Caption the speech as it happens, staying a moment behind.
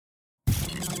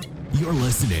You're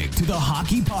listening to the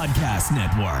Hockey Podcast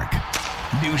Network.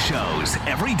 New shows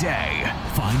every day.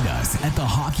 Find us at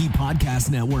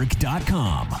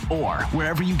thehockeypodcastnetwork.com or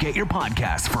wherever you get your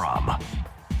podcasts from.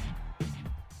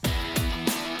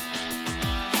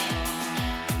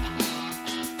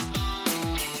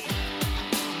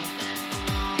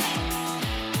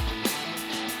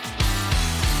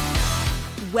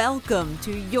 Welcome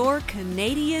to your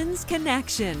Canadiens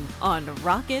Connection on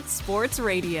Rocket Sports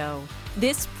Radio.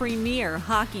 This premier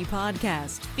hockey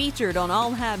podcast, featured on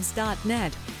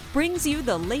allhabs.net, brings you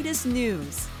the latest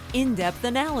news, in-depth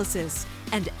analysis,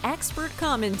 and expert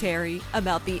commentary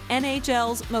about the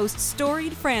NHL's most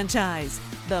storied franchise,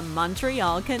 the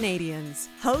Montreal Canadiens.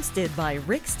 Hosted by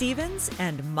Rick Stevens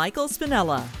and Michael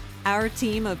Spinella. Our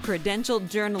team of credentialed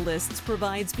journalists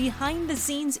provides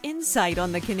behind-the-scenes insight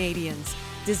on the Canadiens,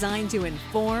 designed to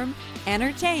inform,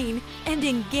 entertain, and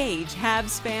engage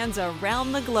Habs fans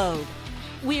around the globe.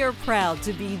 We are proud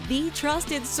to be the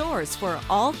trusted source for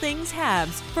all things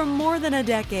Habs for more than a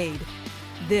decade.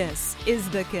 This is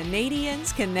the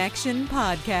Canadiens Connection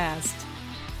Podcast.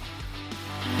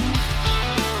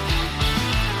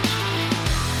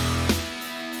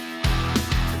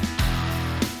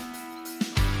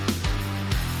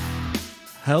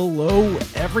 Hello,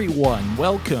 everyone.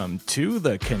 Welcome to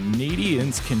the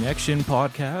Canadiens Connection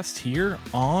Podcast here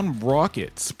on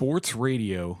Rocket Sports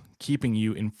Radio, keeping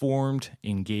you informed,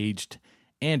 engaged,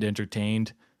 and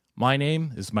entertained. My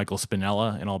name is Michael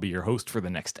Spinella, and I'll be your host for the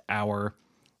next hour.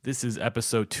 This is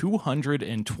episode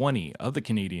 220 of the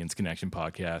Canadiens Connection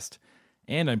Podcast,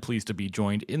 and I'm pleased to be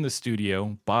joined in the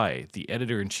studio by the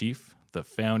editor-in-chief, the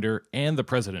founder, and the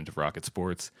president of Rocket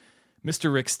Sports,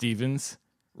 Mr. Rick Stevens.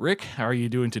 Rick, how are you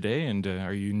doing today, and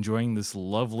are you enjoying this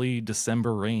lovely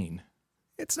December rain?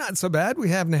 It's not so bad. We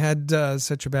haven't had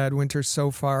such a bad winter so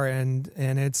far, and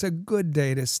it's a good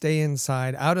day to stay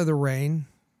inside, out of the rain,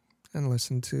 and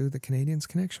listen to the Canadiens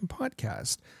Connection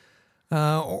podcast.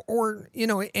 Or you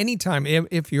know, anytime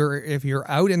if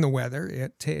you're out in the weather,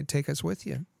 take us with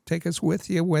you. Take us with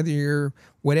you,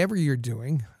 whatever you're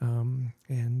doing,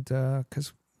 and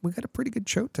because we got a pretty good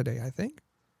show today, I think.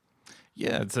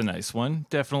 Yeah, it's a nice one.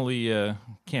 Definitely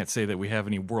can't say that we have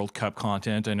any World Cup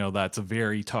content. I know that's a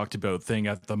very talked about thing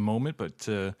at the moment, but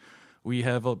we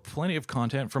have plenty of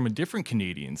content from a different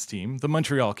Canadiens team, the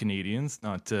Montreal Canadiens,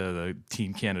 not the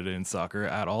Team Canada in soccer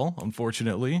at all,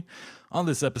 unfortunately. On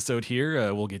this episode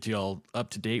here, we'll get you all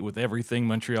up to date with everything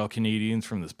Montreal Canadiens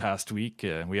from this past week.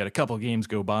 We had a couple games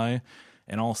go by,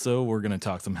 and also we're going to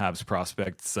talk some Habs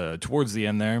prospects towards the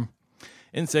end there.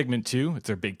 In segment 2, it's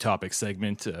our big topic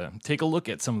segment. Take a look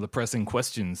at some of the pressing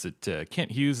questions that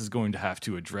Kent Hughes is going to have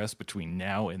to address between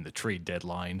now and the trade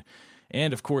deadline.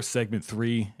 And of course, segment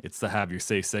 3, it's the Have Your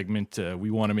Say segment.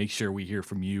 We want to make sure we hear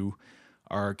from you.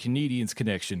 Our Canadiens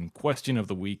Connection question of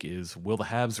the week is, will the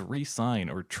Habs re-sign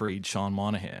or trade Sean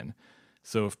Monahan?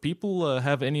 So if people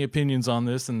have any opinions on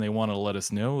this and they want to let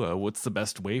us know, what's the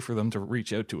best way for them to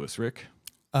reach out to us, Rick?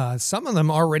 Some of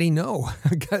them already know,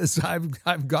 because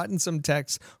I've gotten some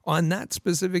texts on that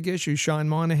specific issue, Sean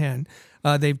Monahan.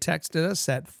 They've texted us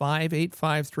at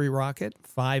 5853-ROCKET,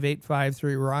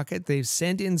 5853-ROCKET. They've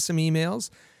sent in some emails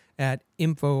at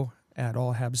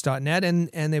info@allhabs.net,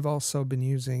 and they've also been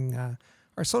using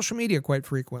our social media quite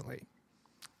frequently.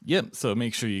 Yep, so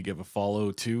make sure you give a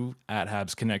follow to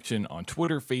 @HabsConnection on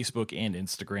Twitter, Facebook, and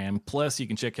Instagram. Plus, you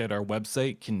can check out our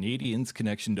website,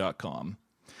 CanadiensConnection.com.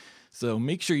 So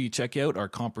make sure you check out our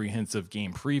comprehensive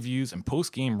game previews and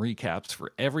post-game recaps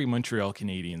for every Montreal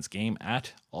Canadiens game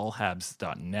at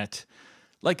allhabs.net.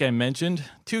 Like I mentioned,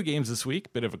 2 games this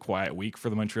week, bit of a quiet week for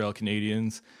the Montreal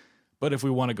Canadiens. But if we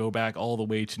want to go back all the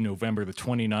way to November the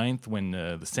 29th, when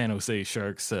the San Jose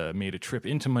Sharks made a trip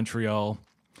into Montreal,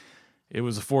 it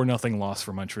was a 4-0 loss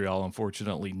for Montreal.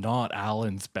 Unfortunately, not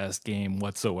Allen's best game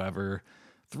whatsoever.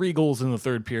 3 goals in the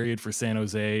third period for San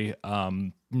Jose.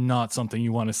 Not something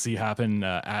you want to see happen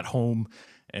at home.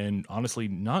 And honestly,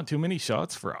 not too many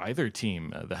shots for either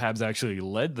team. The Habs actually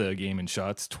led the game in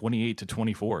shots,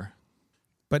 28-24.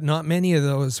 But not many of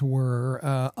those were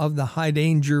of the high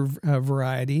danger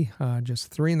variety. Just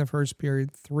 3 in the first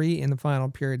period, 3 in the final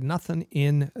period, nothing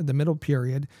in the middle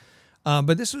period.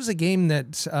 But this was a game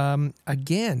that,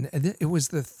 again, it was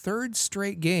the third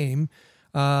straight game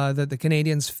that the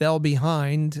Canadiens fell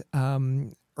behind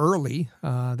early.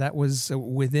 That was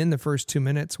within the first 2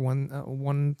 minutes,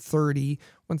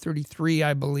 133,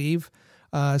 I believe.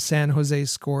 San Jose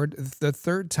scored the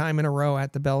third time in a row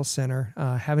at the Bell Center,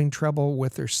 having trouble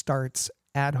with their starts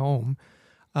at home.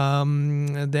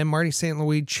 Then Marty St.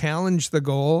 Louis challenged the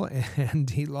goal, and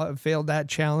he failed that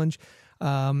challenge.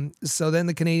 So then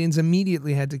the Canadiens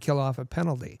immediately had to kill off a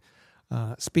penalty.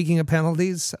 Speaking of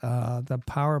penalties, the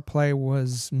power play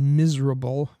was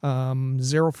miserable.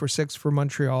 0 for 6 for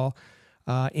Montreal,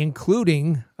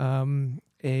 including a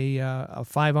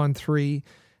 5-on-3,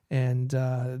 and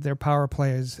their power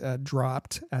play has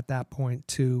dropped at that point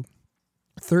to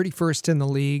 31st in the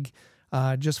league,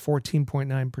 just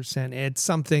 14.9%. It's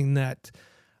something that,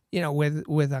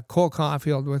 with a Cole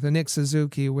Caulfield, with a Nick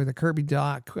Suzuki, with a Kirby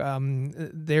Dach,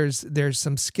 there's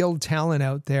some skilled talent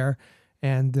out there,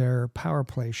 and their power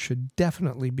play should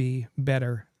definitely be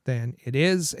better than it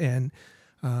is. And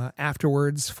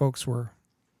afterwards, folks were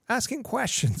asking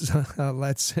questions,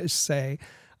 let's just say,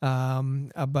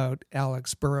 about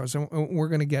Alex Burrows. And we're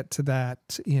going to get to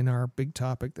that in our big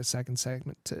topic, the second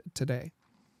segment today.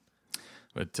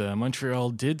 But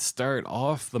Montreal did start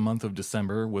off the month of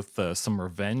December with some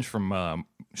revenge from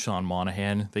Sean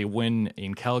Monahan. They win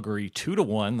in Calgary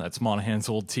 2-1. That's Monahan's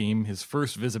old team, his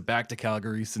first visit back to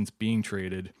Calgary since being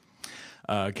traded.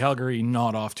 Calgary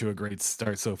not off to a great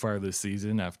start so far this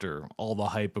season after all the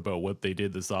hype about what they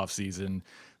did this offseason.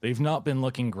 They've not been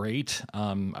looking great.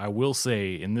 I will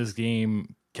say in this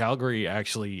game, Calgary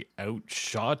actually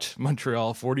outshot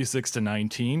Montreal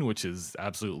 46-19, which is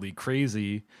absolutely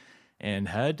crazy. And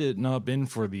had it not been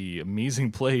for the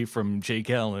amazing play from Jake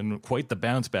Allen, quite the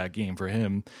bounce back game for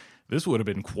him, this would have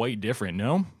been quite different,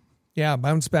 no? Yeah,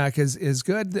 bounce back is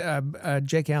good.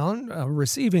 Jake Allen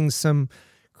receiving some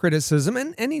criticism,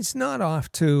 and he's not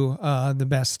off to the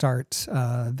best start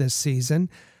this season.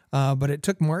 But it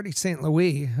took Marty St.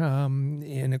 Louis,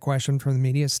 in a question from the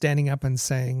media, standing up and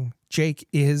saying, Jake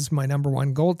is my number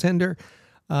one goaltender.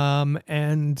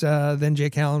 And then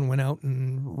Jake Allen went out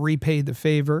and repaid the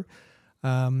favor.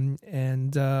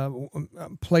 And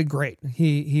played great.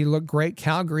 He looked great.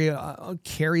 Calgary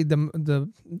carried the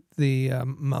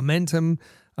momentum,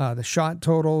 the shot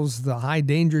totals, the high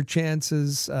danger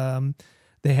chances.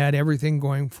 They had everything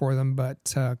going for them,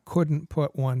 but couldn't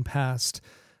put one past.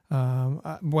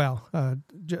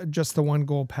 Just the one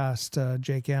goal past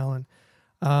Jake Allen,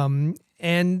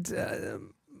 and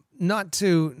not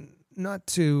to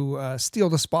steal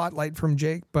the spotlight from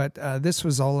Jake, but this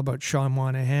was all about Sean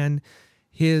Monahan.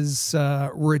 His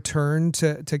return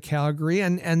to Calgary,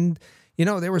 and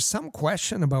there was some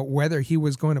question about whether he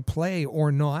was going to play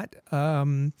or not.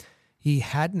 He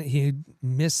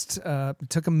missed,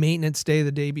 took a maintenance day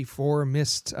the day before,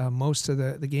 missed most of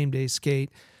the game day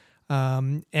skate,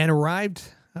 and arrived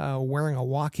wearing a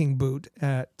walking boot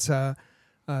at the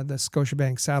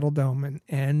Scotiabank Saddledome,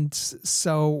 and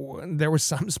so there was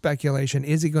some speculation: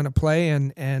 is he going to play?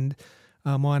 And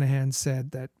Monahan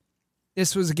said that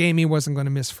this was a game he wasn't going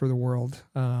to miss for the world,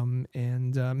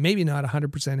 and maybe not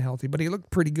 100% healthy, but he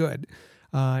looked pretty good,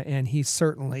 and he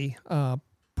certainly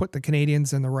put the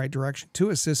Canadiens in the right direction. 2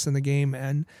 assists in the game,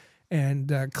 and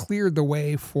cleared the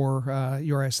way for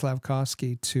Juraj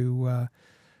Slafkovsky to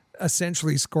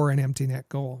essentially score an empty net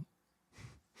goal.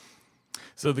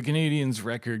 So the Canadiens'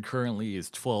 record currently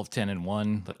is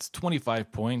 12-10-1. That's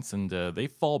 25 points, and they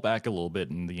fall back a little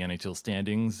bit in the NHL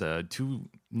standings to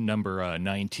number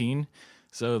 19.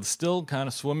 So still kind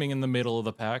of swimming in the middle of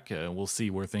the pack. We'll see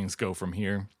where things go from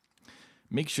here.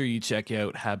 Make sure you check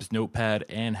out Habs Notepad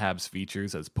and Habs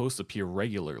Features, as posts appear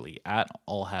regularly at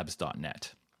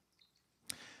allhabs.net.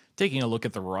 Taking a look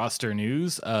at the roster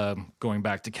news, going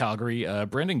back to Calgary,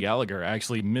 Brendan Gallagher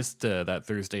actually missed that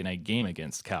Thursday night game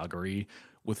against Calgary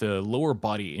with a lower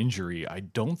body injury. I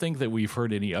don't think that we've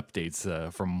heard any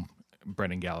updates from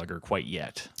Brendan Gallagher quite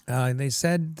yet. They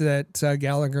said that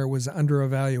Gallagher was under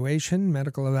evaluation,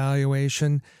 medical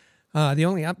evaluation. The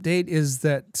only update is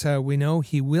that we know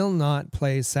he will not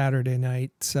play Saturday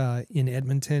night in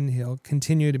Edmonton. He'll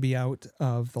continue to be out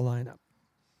of the lineup.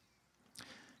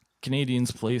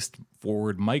 Canadiens placed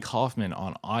forward Mike Hoffman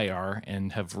on IR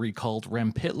and have recalled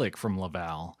Rem Pitlick from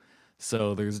Laval.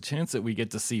 So there's a chance that we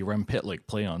get to see Rem Pitlick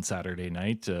play on Saturday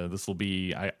night. This will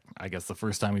be, I guess, the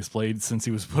first time he's played since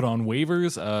he was put on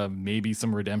waivers. Maybe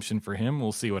some redemption for him.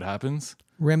 We'll see what happens.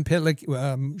 Rem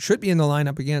Pitlick should be in the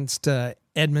lineup against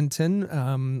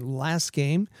Edmonton. Last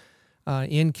game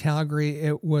in Calgary,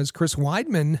 it was Chris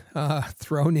Weidman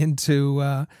thrown into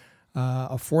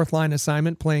a fourth line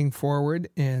assignment playing forward.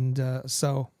 And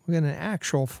so we're going to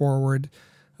actual forward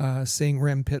seeing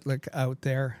Rem Pitlick out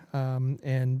there.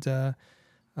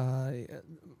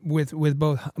 With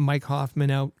both Mike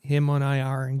Hoffman out, him on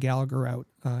IR, and Gallagher out,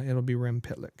 it'll be Rem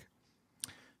Pitlick.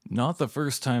 Not the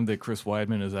first time that Chris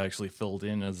Weidman has actually filled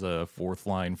in as a fourth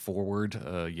line forward.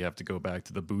 You have to go back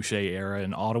to the Boucher era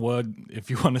in Ottawa if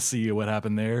you want to see what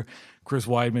happened there. Chris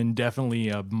Weidman, definitely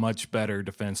a much better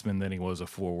defenseman than he was a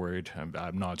forward.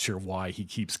 I'm not sure why he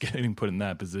keeps getting put in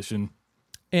that position.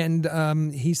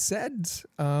 And he said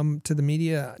to the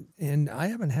media, and I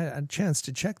haven't had a chance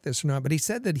to check this or not, but he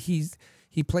said that he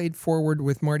played forward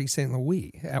with Marty St.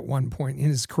 Louis at one point in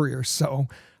his career. So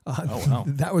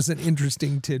that was an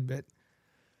interesting tidbit.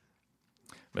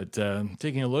 But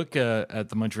taking a look at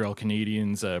the Montreal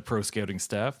Canadiens pro scouting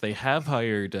staff, they have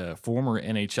hired former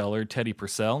NHLer Teddy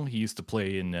Purcell. He used to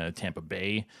play in Tampa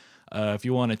Bay. If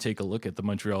you want to take a look at the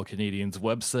Montreal Canadiens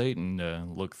website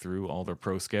and look through all their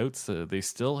pro scouts, they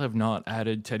still have not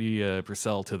added Teddy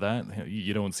Purcell to that.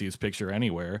 You don't see his picture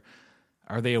anywhere.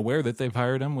 Are they aware that they've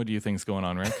hired him? What do you think's going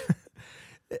on, Rick?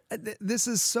 This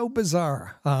is so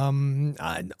bizarre.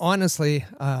 Honestly,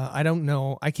 I don't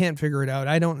know. I can't figure it out.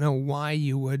 I don't know why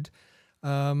you would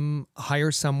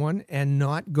hire someone and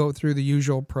not go through the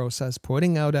usual process,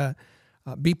 putting out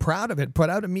be proud of it.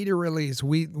 Put out a media release.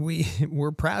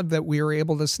 We're proud that we were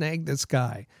able to snag this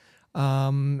guy.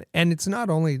 And it's not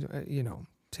only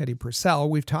Teddy Purcell.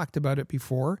 We've talked about it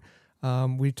before.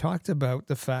 We've talked about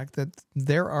the fact that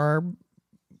there are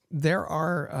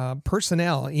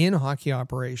personnel in hockey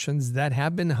operations that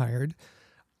have been hired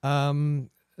that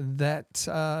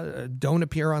don't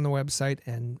appear on the website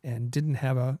and didn't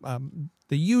have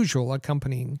the usual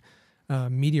accompanying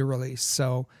media release.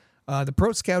 So. The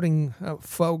pro scouting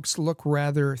folks look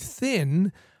rather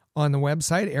thin on the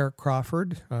website. Eric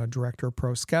Crawford, director of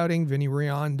pro scouting, Vinny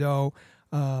Riondo,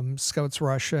 scouts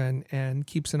Russia and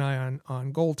keeps an eye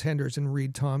on goaltenders, and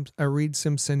Reed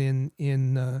Simpson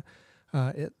in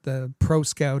the pro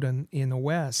scout in the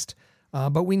West.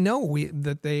 But we know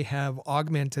that they have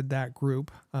augmented that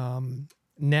group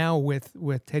now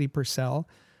with Teddy Purcell.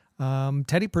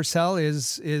 Teddy Purcell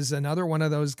is another one of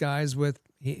those guys with.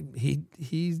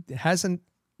 He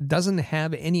doesn't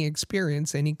have any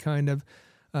experience, any kind of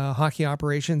hockey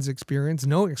operations experience,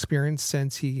 no experience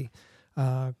since he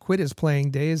quit his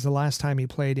playing days. The last time he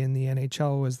played in the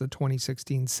NHL was the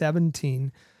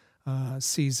 2016-17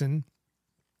 season.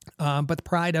 But the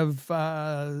pride of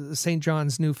St.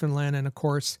 John's, Newfoundland, and of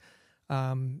course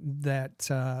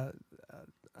that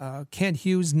Kent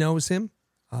Hughes knows him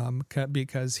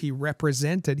because he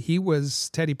was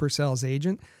Teddy Purcell's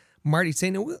agent. Marty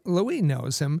St. Louis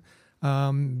knows him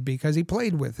because he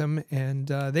played with him, and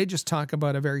they just talk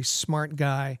about a very smart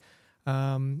guy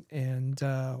and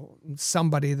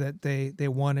somebody that they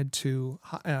wanted to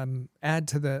add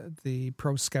to the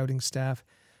pro scouting staff,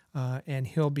 and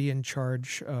he'll be in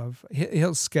charge of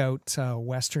he'll scout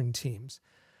Western teams.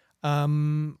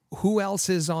 Who else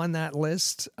is on that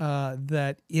list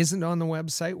that isn't on the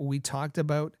website? Well, we talked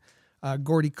about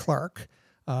Gordie Clark.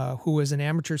 Who was an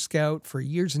amateur scout for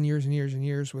years and years and years and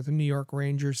years with the New York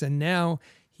Rangers, and now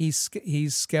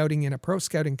he's scouting in a pro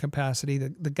scouting capacity.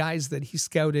 The guys that he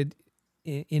scouted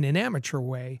in an amateur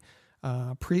way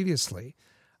previously.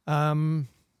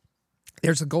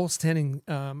 There's a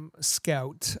goaltending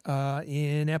scout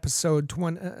in episode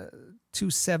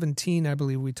 217, I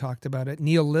believe we talked about it.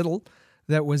 Neil Little,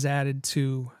 that was added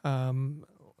to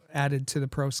the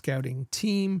pro scouting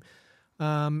team.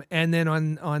 And then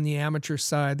on the amateur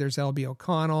side, there's L.B.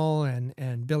 O'Connell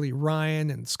and Billy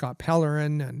Ryan and Scott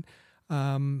Pellerin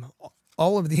and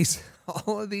all of these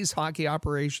hockey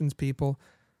operations people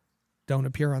don't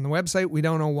appear on the website. We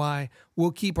don't know why.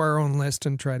 We'll keep our own list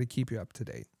and try to keep you up to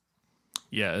date.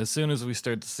 Yeah, as soon as we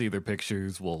start to see their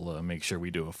pictures, we'll make sure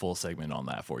we do a full segment on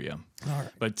that for you. All right.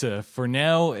 But for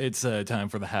now, it's time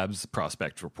for the Habs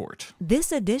Prospect Report.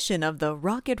 This edition of the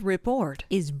Rocket Report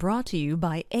is brought to you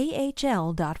by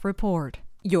AHL.Report,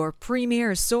 your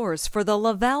premier source for the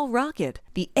Laval Rocket,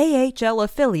 the AHL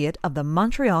affiliate of the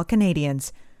Montreal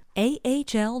Canadiens.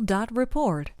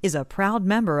 AHL.Report is a proud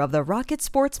member of the Rocket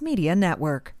Sports Media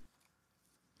Network.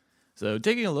 So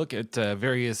taking a look at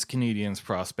various Canadiens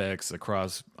prospects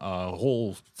across a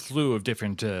whole slew of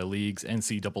different leagues,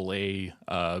 NCAA,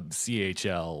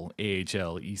 CHL,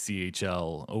 AHL,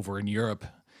 ECHL, over in Europe,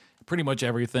 pretty much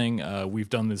everything. We've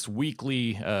done this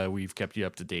weekly. We've kept you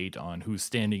up to date on who's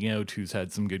standing out, who's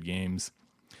had some good games.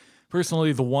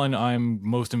 Personally, the one I'm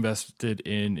most invested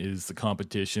in is the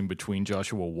competition between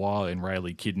Joshua Waugh and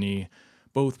Riley Kidney,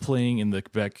 both playing in the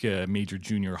Quebec Major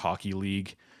Junior Hockey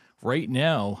League. Right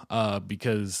now,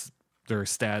 because their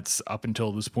stats up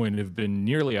until this point have been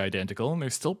nearly identical, and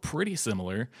they're still pretty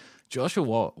similar,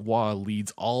 Joshua Waugh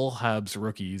leads all Habs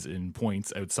rookies in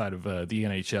points outside of the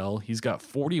NHL. He's got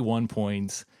 41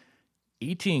 points,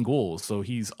 18 goals, so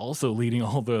he's also leading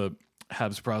all the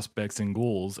Habs prospects in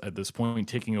goals at this point,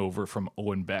 taking over from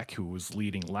Owen Beck, who was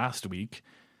leading last week.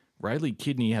 Riley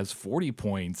Kidney has 40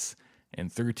 points and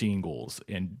 13 goals,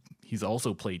 and he's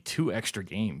also played 2 extra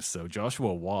games. So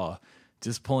Joshua Waugh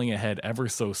just pulling ahead ever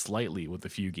so slightly with a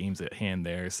few games at hand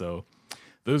there. So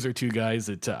those are two guys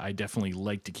that I definitely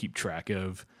like to keep track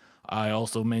of. I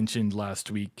also mentioned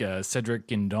last week Cedric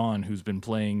Guindon, who's been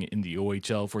playing in the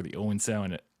OHL for the Owen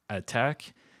Sound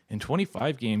Attack. In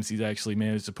 25 games, he's actually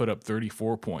managed to put up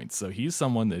 34 points. So he's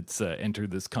someone that's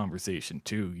entered this conversation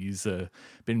too. He's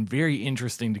been very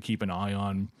interesting to keep an eye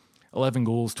on. 11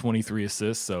 goals, 23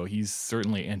 assists. So he's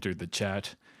certainly entered the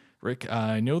chat. Rick,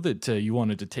 I know that you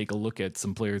wanted to take a look at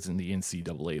some players in the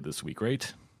NCAA this week,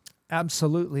 right?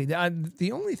 Absolutely.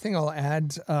 The only thing I'll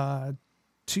add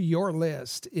to your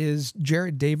list is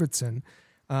Jared Davidson.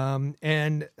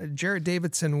 And Jared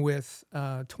Davidson with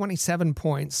 27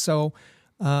 points. So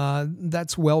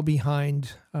that's well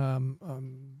behind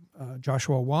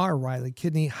Joshua Waugh or Riley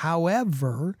Kidney.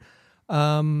 However,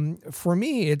 for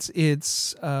me,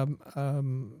 it's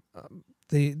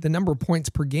the number of points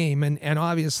per game, and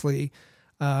obviously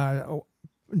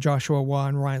Joshua Waugh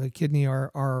and Riley Kidney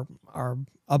are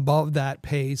above that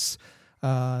pace.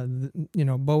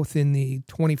 Both in the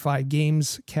 25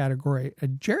 games category.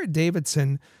 Jared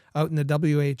Davidson out in the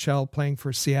WHL playing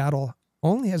for Seattle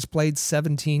only has played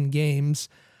 17 games,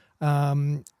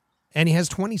 and he has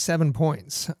 27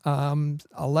 points,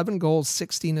 11 goals,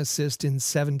 16 assists in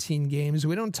 17 games.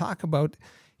 We don't talk about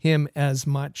him as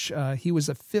much. He was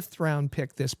a 5th-round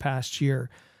pick this past year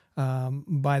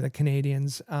by the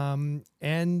Canadians, and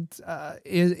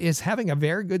is having a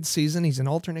very good season. He's an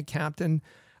alternate captain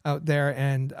out there,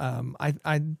 and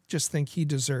I just think he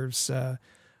deserves a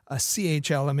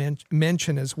CHL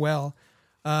mention as well.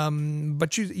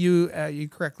 But you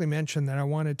correctly mentioned that I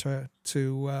wanted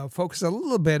to focus a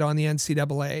little bit on the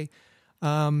NCAA,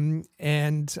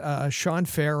 and Sean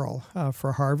Farrell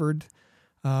for Harvard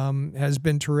has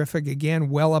been terrific. Again,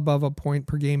 well above a point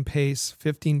per game pace,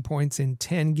 15 points in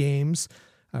 10 games.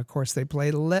 Of course, they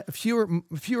played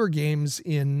fewer games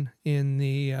in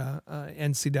the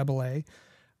NCAA.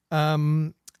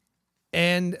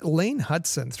 And Lane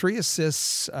Hudson, 3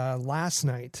 assists last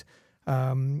night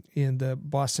in the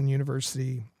Boston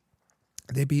University.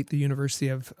 They beat the University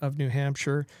of New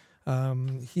Hampshire.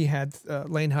 He had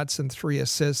Lane Hudson 3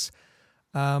 assists,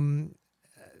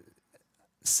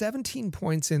 17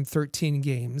 points in 13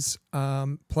 games,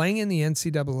 playing in the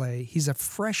NCAA. He's a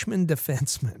freshman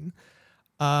defenseman.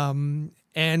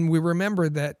 And we remember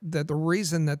that the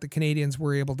reason that the Canadians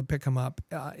were able to pick him up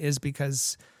is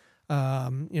because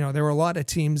there were a lot of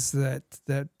teams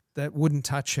that wouldn't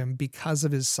touch him because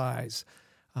of his size.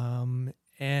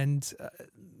 And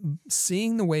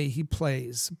seeing the way he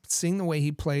plays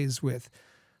with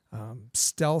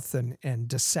stealth and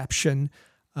deception,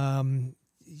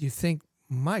 you think,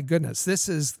 my goodness, this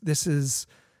is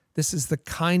the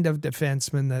kind of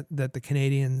defenseman that the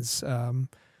Canadians are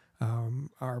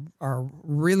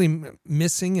really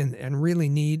missing and really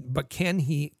need. But can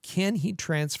he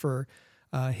transfer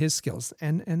his skills,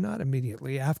 and not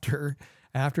immediately after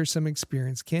some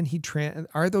experience? Can he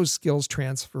are those skills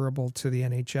transferable to the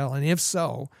NHL? And if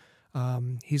so,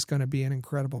 he's going to be an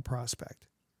incredible prospect.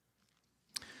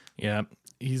 Yeah,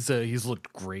 he's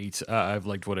looked great. I've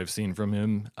liked what I've seen from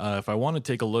him. If I want to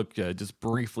take a look just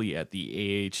briefly at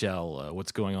the AHL,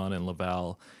 what's going on in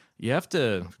Laval, you have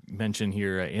to mention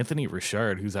here Anthony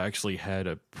Richard, who's actually had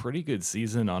a pretty good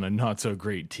season on a not so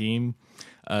great team.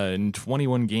 In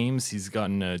 21 games, he's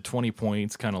gotten 20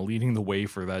 points, kind of leading the way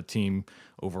for that team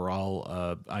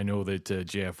overall. I know that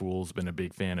JF Wool's been a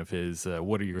big fan of his.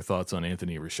 What are your thoughts on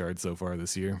Anthony Richard so far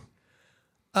this year?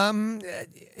 I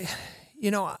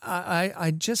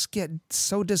just get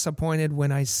so disappointed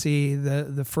when I see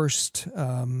the first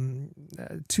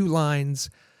 2 lines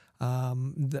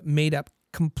that made up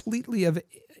completely of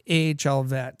AHL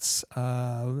vets.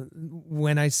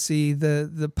 When I see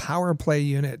the power play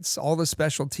units, all the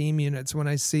special team units, when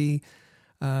I see,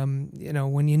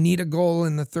 when you need a goal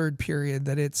in the third period,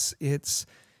 that it's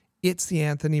the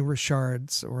Anthony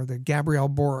Richards or the Gabriel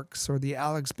Borks or the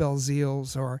Alex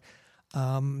Belzils or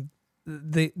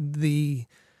the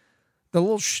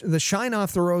shine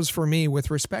off the rose for me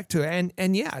with respect to it.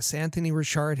 And yes, Anthony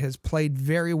Richard has played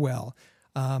very well.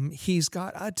 He's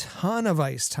got a ton of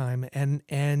ice time, and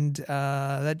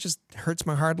that just hurts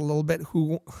my heart a little bit.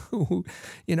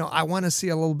 I want to see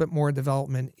a little bit more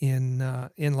development in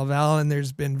Laval, and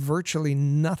there's been virtually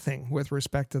nothing with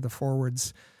respect to the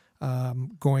forwards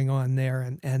going on there,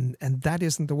 and that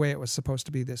isn't the way it was supposed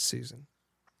to be this season.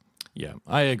 Yeah,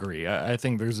 I agree. I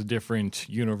think there's a different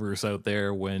universe out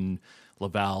there when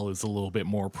Laval is a little bit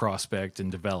more prospect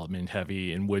and development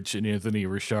heavy, in which Anthony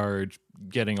Richard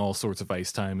getting all sorts of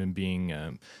ice time and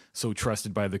being so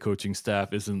trusted by the coaching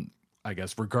staff isn't I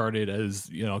guess, regarded as,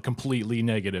 a completely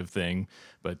negative thing.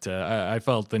 But I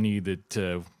felt the need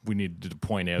that we needed to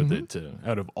point out that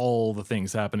out of all the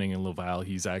things happening in Laval,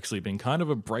 he's actually been kind of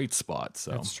a bright spot.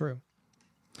 So That's true.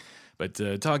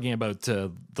 But talking about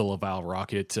the Laval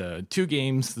Rocket, 2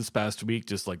 games this past week,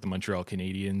 just like the Montreal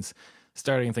Canadiens.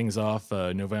 Starting things off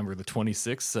November the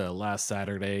 26th, last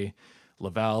Saturday,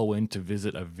 Laval went to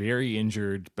visit a very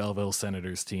injured Belleville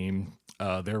Senators team.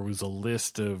 There was a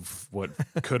list of what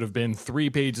could have been 3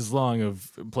 pages long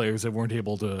of players that weren't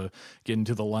able to get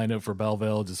into the lineup for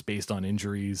Belleville just based on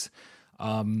injuries.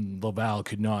 Laval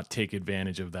could not take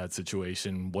advantage of that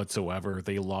situation whatsoever.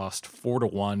 They lost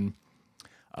 4-1.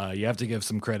 You have to give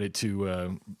some credit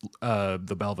to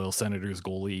the Belleville Senators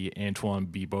goalie, Antoine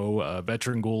Bibeau, a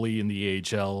veteran goalie in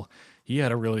the AHL. He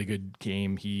had a really good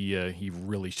game. He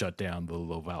really shut down the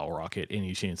Laval Rocket,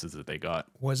 any chances that they got.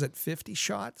 Was it 50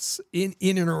 shots in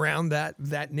and around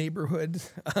that neighborhood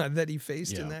that he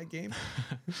faced in that game?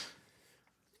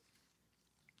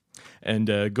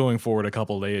 And going forward a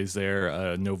couple days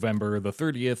there, November the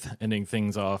 30th, ending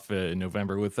things off in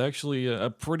November with actually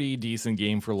a pretty decent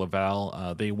game for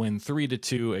Laval. They win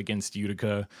 3-2 against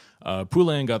Utica.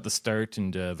 Poulin got the start,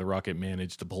 and the Rocket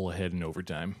managed to pull ahead in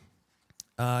overtime.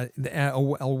 A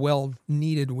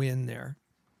well-needed win there.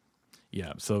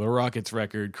 Yeah, so the Rockets'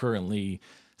 record currently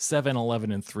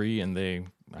 7-11-3, and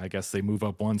I guess they move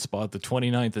up one spot, the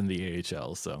 29th in the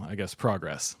AHL. So I guess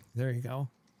progress. There you go.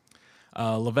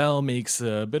 Laval makes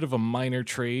a bit of a minor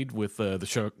trade with the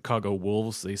Chicago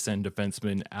Wolves. They send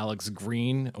defenseman Alex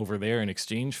Green over there in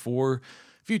exchange for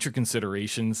future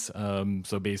considerations.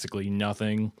 So basically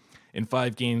nothing. In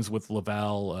 5 games with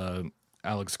Laval,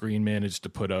 Alex Green managed to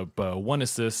put up 1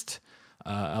 assist.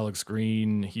 Alex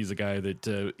Green, he's a guy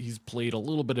that he's played a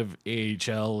little bit of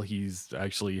AHL. He's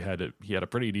actually had a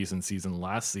pretty decent season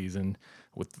last season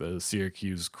with the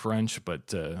Syracuse Crunch,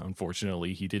 but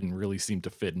unfortunately he didn't really seem to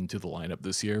fit into the lineup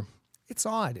this year. It's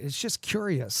odd. It's just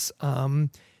curious.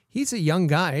 He's a young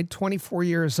guy, 24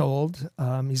 years old.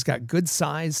 He's got good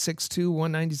size, 6'2",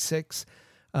 196,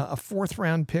 a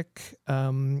 4th-round pick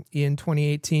in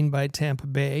 2018 by Tampa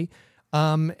Bay.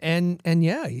 Over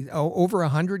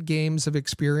 100 games of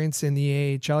experience in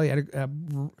the AHL. He had a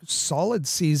solid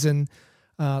season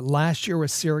last year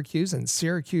with Syracuse, and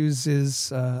Syracuse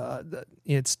is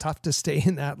it's tough to stay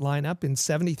in that lineup. In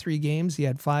 73 games, he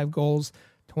had 5 goals,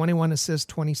 21 assists,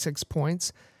 26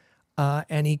 points,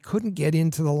 and he couldn't get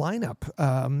into the lineup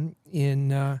in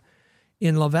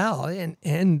Laval,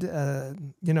 and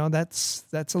that's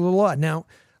a little odd. Now,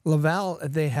 Laval,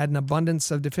 they had an abundance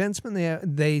of defensemen.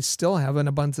 They still have an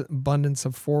abundance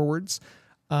of forwards.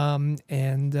 So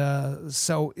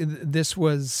this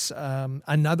was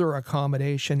another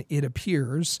accommodation, it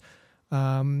appears.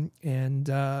 Alex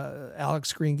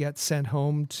Green gets sent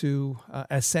home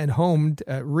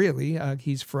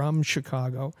he's from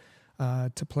Chicago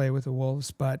to play with the Wolves.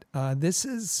 But this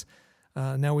is,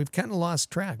 now we've kind of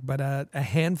lost track, but a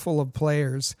handful of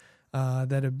players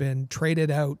that have been traded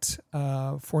out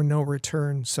for no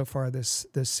return so far this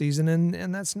season,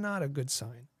 and that's not a good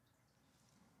sign.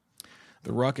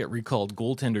 The Rocket recalled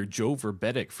goaltender Joe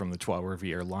Verbetic from the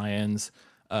Trois-Rivières Lions.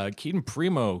 Keaton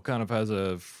Primo kind of has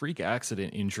a freak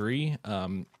accident injury.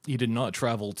 He did not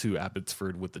travel to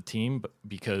Abbotsford with the team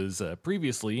because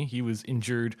previously he was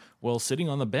injured while sitting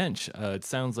on the bench. It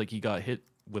sounds like he got hit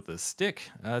with a stick.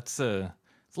 It's a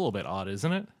little bit odd,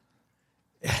 isn't it?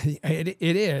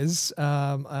 It is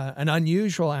an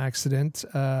unusual accident.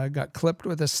 Got clipped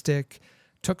with a stick,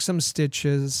 took some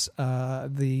stitches.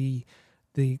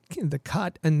 The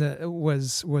cut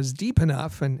was deep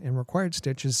enough and required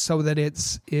stitches so that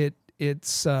it's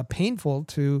painful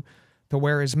to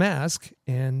wear his mask,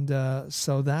 and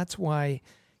so that's why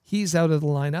he's out of the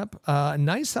lineup. A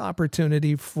nice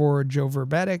opportunity for Joe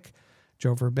Verbetic.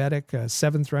 Joe Verbetic, a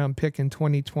 7th-round pick in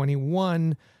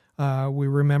 2021. We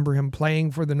remember him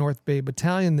playing for the North Bay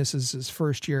Battalion. This is his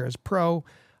first year as pro.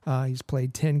 He's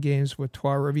played 10 games with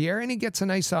Trois-Rivières, and he gets a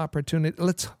nice opportunity.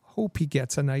 Let's hope he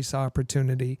gets a nice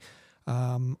opportunity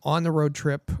on the road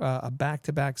trip, a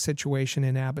back-to-back situation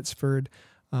in Abbotsford.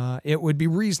 It would be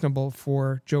reasonable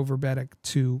for Joe Verbetic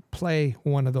to play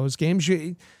one of those games.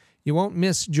 You won't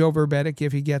miss Joe Verbetic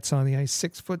if he gets on the ice.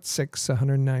 6'6",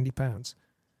 190 pounds.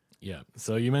 Yeah,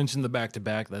 so you mentioned the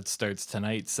back-to-back. That starts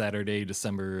tonight, Saturday,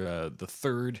 December the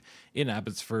 3rd in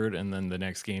Abbotsford, and then the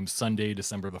next game, Sunday,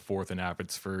 December the 4th in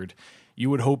Abbotsford.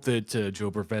 You would hope that Joe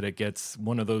Verbetic gets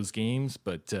one of those games,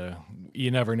 but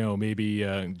you never know. Maybe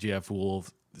Jeff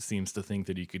Wolf seems to think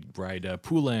that he could ride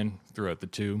Poulin throughout the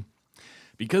two.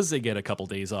 because they get a couple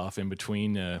days off in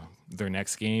between their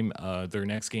next game. Their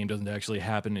next game doesn't actually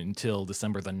happen until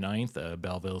December the 9th.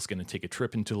 Belleville's going to take a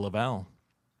trip into Laval.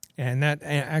 And that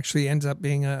actually ends up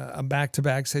being a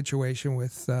back-to-back situation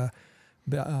with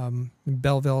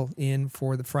Belleville in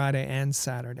for the Friday and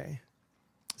Saturday.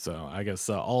 So I guess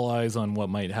all eyes on what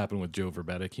might happen with Joe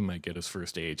Verbetic. He might get his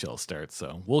first AHL start.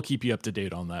 So we'll keep you up to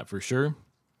date on that for sure.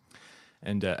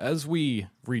 And as we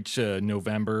reach we're in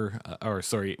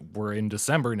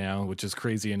December now, which is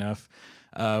crazy enough.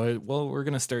 We're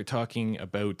going to start talking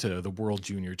about the World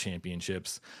Junior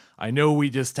Championships. I know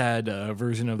we just had a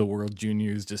version of the World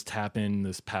Juniors just happen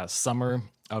this past summer,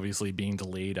 obviously being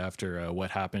delayed after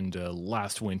what happened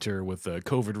last winter with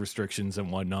COVID restrictions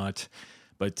and whatnot.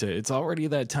 But it's already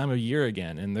that time of year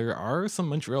again, and there are some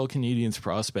Montreal Canadiens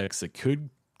prospects that could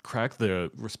crack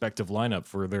the respective lineup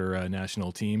for their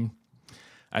national team.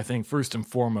 I think first and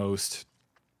foremost,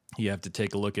 you have to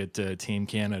take a look at Team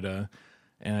Canada.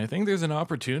 And I think there's an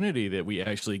opportunity that we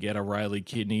actually get a Riley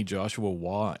Kidney, Joshua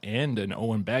Waugh, and an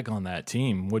Owen Beck on that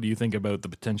team. What do you think about the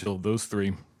potential of those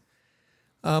three?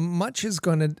 Much is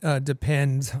going to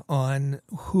depend on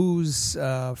who's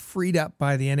freed up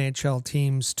by the NHL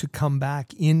teams to come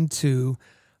back into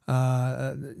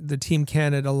the Team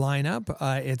Canada lineup.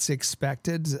 It's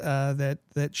expected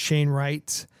that Shane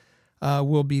Wright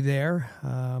will be there,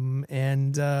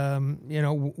 and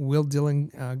Will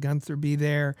Gunther be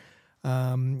there,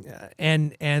 and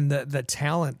the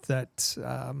talent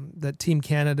that Team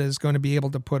Canada is going to be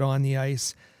able to put on the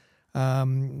ice.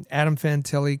 Adam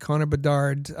Fantilli, Connor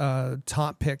Bedard,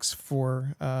 top picks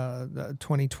for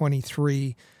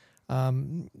 2023.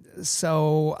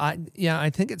 So I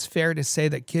think it's fair to say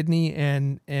that Kidney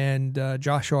and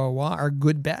Joshua Waugh are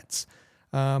good bets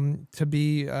to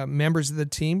be members of the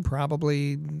team,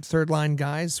 probably third line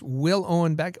guys. Will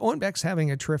Owen Beck's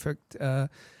having a terrific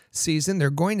season. They're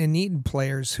going to need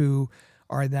players who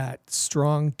are that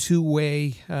strong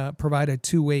two-way, provide a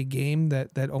two-way game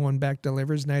that Owen Beck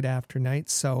delivers night after night.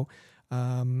 So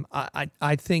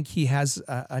I think he has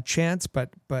a chance,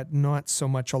 but not so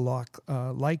much a lock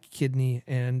like Kidney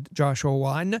and Joshua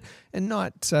Waugh. And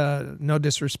not no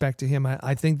disrespect to him.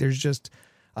 I think there's just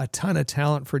a ton of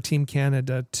talent for Team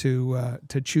Canada to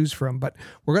choose from. But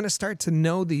we're going to start to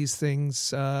know these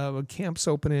things. Camps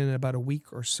open in about a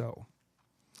week or so.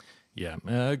 Yeah,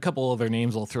 a couple other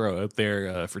names I'll throw out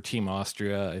there for Team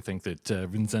Austria. I think that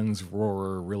Vinzenz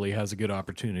Rohrer really has a good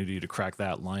opportunity to crack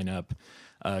that lineup.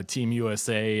 Team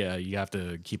USA, you have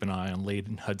to keep an eye on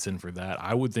Layden Hudson for that.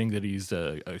 I would think that he's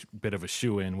a bit of a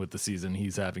shoo-in with the season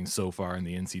he's having so far in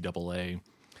the NCAA.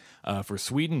 For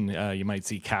Sweden, you might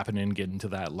see Kapanen get into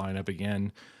that lineup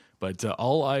again. But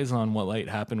all eyes on what might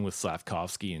happen with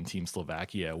Slavkovsky and Team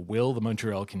Slovakia. Will the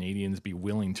Montreal Canadiens be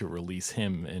willing to release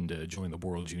him and join the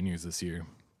World Juniors this year?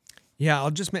 Yeah,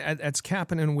 I'll just make that's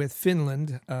Kapanen with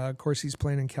Finland. Of course, he's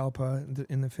playing in Kalpa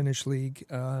in the Finnish league.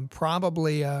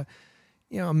 Probably a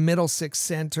middle six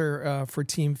center for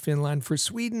Team Finland. For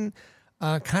Sweden,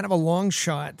 kind of a long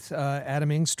shot. Adam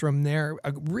Engstrom there,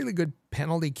 a really good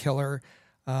penalty killer.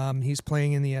 He's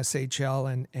playing in the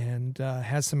SHL and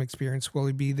has some experience. Will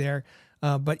he be there?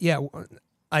 But yeah,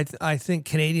 I think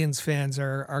Canadiens fans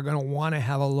are going to want to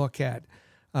have a look at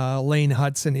Lane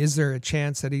Hudson. Is there a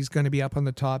chance that he's going to be up on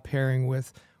the top pairing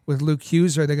with Luke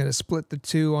Hughes? Or are they going to split the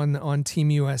two on Team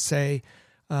USA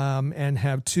and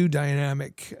have two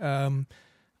dynamic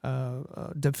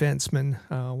defensemen,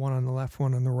 one on the left,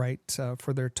 one on the right,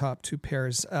 for their top two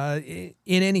pairs? In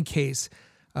any case,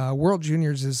 World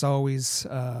Juniors is always,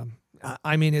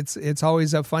 it's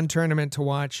always a fun tournament to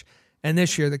watch. And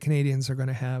this year, the Canadiens are going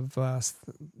to have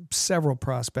several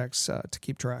prospects to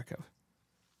keep track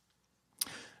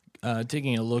of.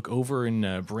 Taking a look over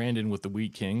in Brandon with the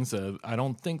Wheat Kings, I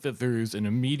don't think that there's an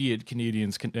immediate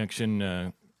Canadiens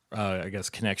connection,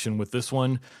 connection with this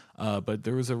one. But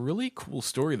there was a really cool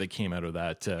story that came out of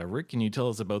that. Rick, can you tell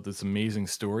us about this amazing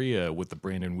story with the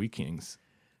Brandon Wheat Kings?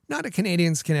 Not a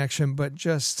Canadiens connection, but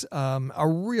just a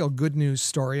real good news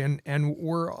story, and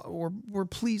we're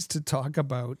pleased to talk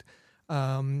about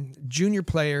junior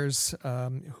players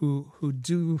who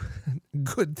do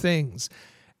good things.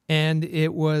 And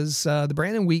it was the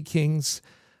Brandon Wheat Kings,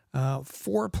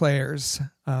 4 players.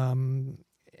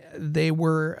 They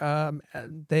went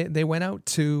out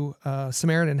to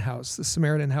Samaritan House, the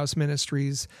Samaritan House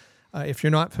Ministries. If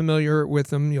you're not familiar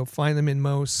with them, you'll find them in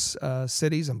most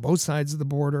cities on both sides of the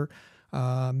border.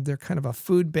 They're kind of a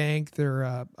food bank. They're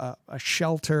a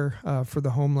shelter for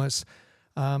the homeless.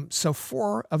 So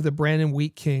 4 of the Brandon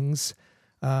Wheat Kings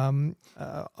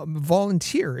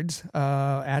volunteered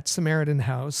at Samaritan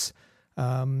House.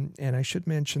 And I should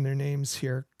mention their names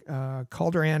here.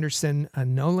 Calder Anderson,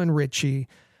 Nolan Ritchie,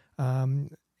 and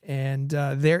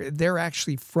they're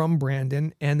actually from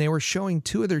Brandon, and they were showing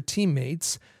two of their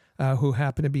teammates who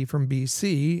happen to be from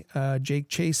BC, Jake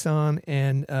Chason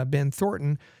and Ben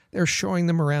Thornton. They're showing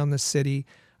them around the city.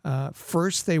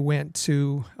 First, they went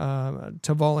to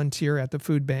volunteer at the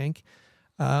food bank,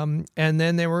 and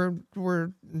then they were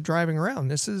driving around.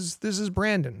 This is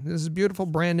Brandon. This is beautiful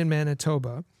Brandon,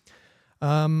 Manitoba.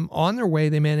 On their way,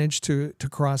 they managed to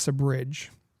cross a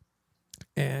bridge,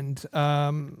 and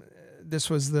this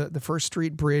was the First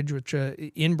Street Bridge, which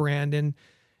in Brandon.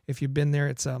 If you've been there,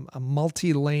 it's a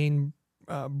multi-lane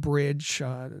bridge,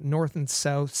 north and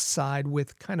south side,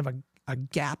 with kind of a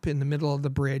gap in the middle of the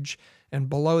bridge, and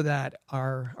below that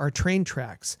are train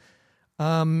tracks.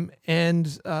 One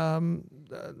of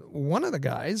the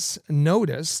guys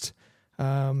noticed,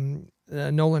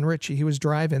 Nolan Ritchie, he was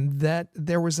driving, that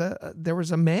there was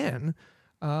a man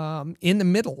in the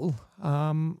middle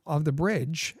of the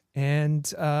bridge,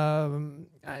 and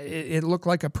it looked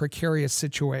like a precarious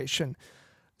situation.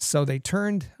 So they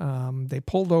turned, they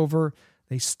pulled over,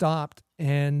 they stopped,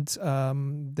 and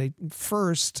they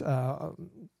first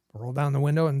rolled down the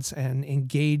window and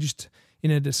engaged in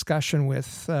a discussion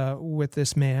with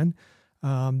this man.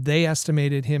 They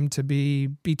estimated him to be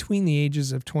between the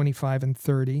ages of 25 and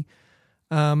 30.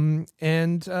 Then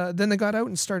they got out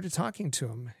and started talking to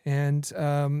him. And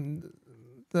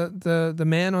the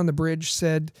man on the bridge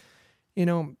said,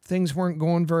 things weren't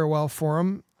going very well for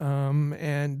him.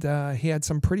 And he had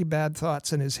some pretty bad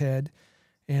thoughts in his head,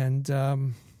 and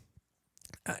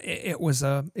it was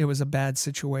a bad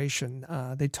situation.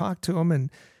 They talked to him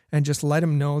and just let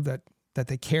him know that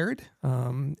they cared,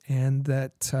 and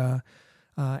that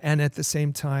and at the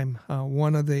same time,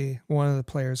 one of the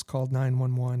players called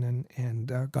 911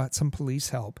 and got some police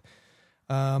help.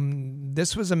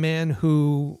 This was a man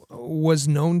who was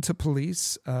known to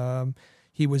police.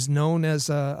 He was known as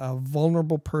a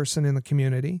vulnerable person in the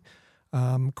community.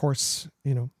 Of course,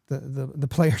 the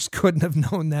players couldn't have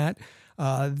known that.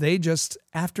 They just,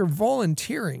 after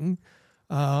volunteering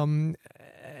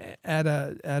at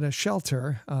a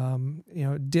shelter,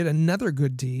 did another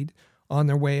good deed on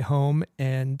their way home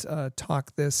and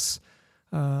talked this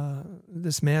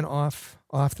man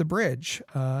off the bridge.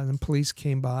 And police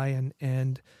came by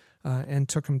and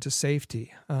took him to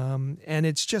safety. And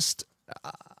it's just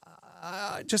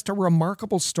a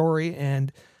remarkable story,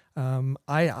 and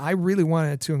I really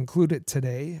wanted to include it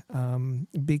today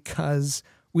because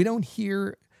we don't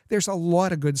hear. There's a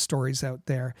lot of good stories out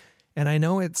there, and I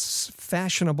know it's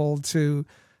fashionable to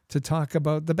talk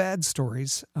about the bad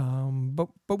stories,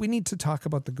 but we need to talk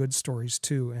about the good stories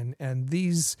too. And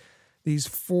these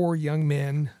four young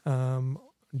men,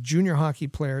 junior hockey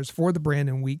players for the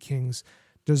Brandon Wheat Kings,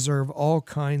 deserve all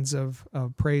kinds of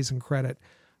praise and credit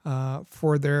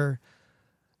for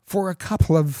a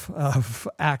couple of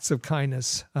acts of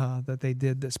kindness that they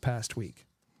did this past week.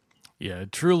 Yeah,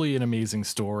 truly an amazing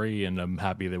story, and I'm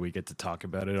happy that we get to talk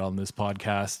about it on this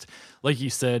podcast. Like you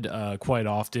said, quite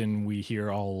often we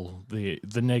hear all the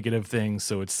negative things,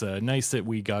 so it's nice that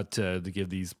we got to give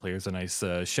these players a nice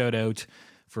shout out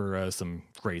for some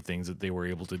great things that they were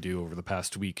able to do over the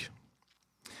past week.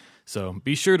 So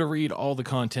be sure to read all the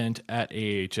content at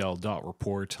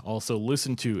ahl.report. Also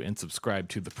listen to and subscribe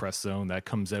to The Press Zone. That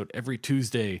comes out every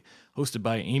Tuesday, hosted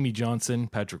by Amy Johnson,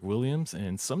 Patrick Williams,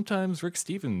 and sometimes Rick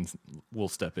Stevens will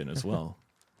step in as well.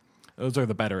 Those are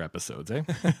the better episodes, eh?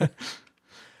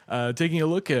 Taking a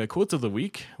look at quotes of the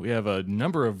week, we have a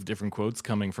number of different quotes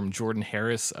coming from Jordan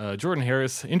Harris. Jordan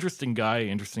Harris, interesting guy,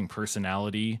 interesting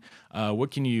personality.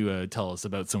 What can you tell us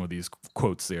about some of these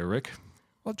quotes there, Rick?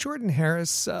 Well, Jordan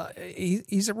Harris,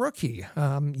 he's a rookie.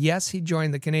 Yes, he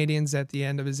joined the Canadiens at the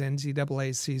end of his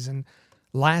NCAA season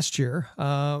last year,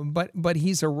 but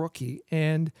he's a rookie.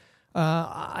 And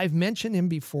I've mentioned him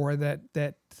before that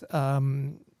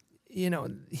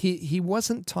he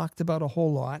wasn't talked about a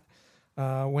whole lot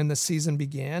when the season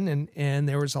began, and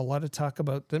there was a lot of talk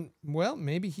about them. Well,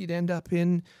 maybe he'd end up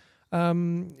in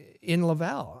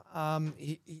Laval.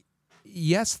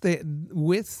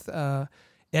 With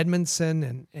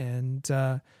Edmondson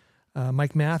and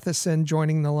Mike Matheson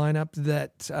joining the lineup,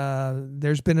 that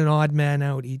there's been an odd man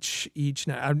out each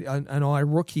night, an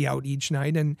odd rookie out each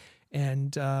night, and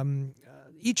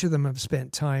each of them have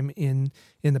spent time in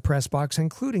the press box,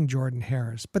 including Jordan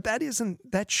Harris. But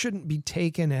that shouldn't be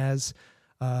taken as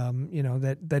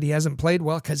that he hasn't played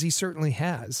well, because he certainly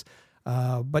has.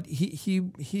 But he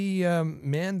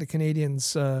manned the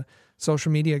Canadiens'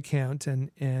 social media account,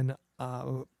 and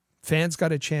fans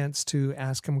got a chance to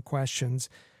ask him questions.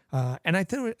 And I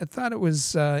thought it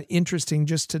was interesting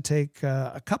just to take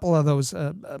a couple of those,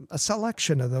 a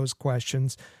selection of those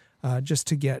questions, just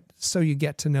to get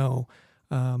to know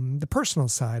the personal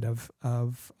side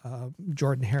of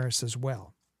Jordan Harris as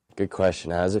well. Good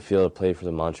question. How does it feel to play for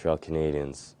the Montreal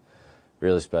Canadiens?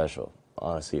 Really special,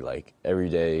 honestly. Like, every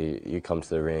day you come to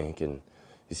the rink and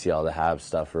you see all the Habs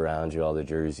stuff around you, all the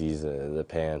jerseys, the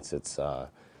pants. It's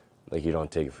like you don't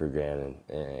take it for granted,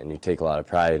 and you take a lot of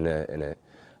pride in it. And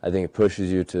I think it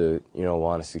pushes you to,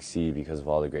 want to succeed because of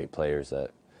all the great players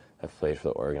that have played for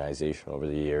the organization over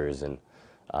the years. And,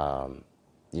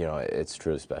 it's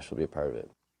truly special to be a part of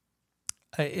it.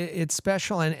 It's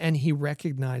special, and he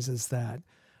recognizes that.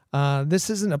 This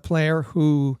isn't a player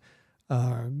who,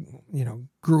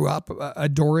 grew up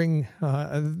adoring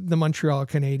the Montreal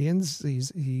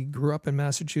Canadiens. He grew up in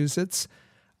Massachusetts,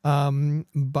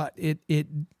 but it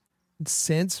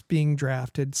since being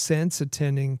drafted, since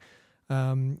attending,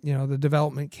 the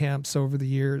development camps over the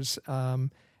years,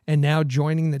 and now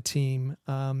joining the team,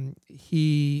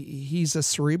 he's a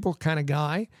cerebral kind of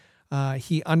guy.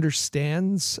 He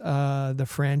understands the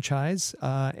franchise,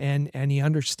 and he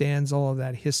understands all of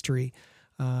that history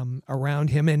around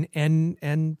him,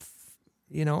 and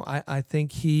I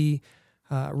think he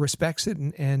respects it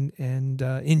and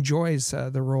enjoys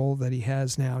the role that he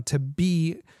has now to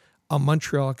be a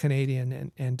Montreal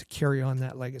Canadian and to carry on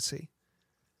that legacy.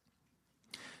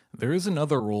 There is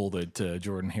another role that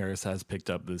Jordan Harris has picked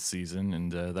up this season,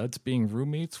 and that's being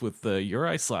roommates with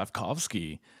Juraj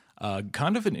Slafkovsky.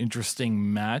 Kind of an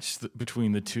interesting match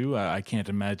between the two. I can't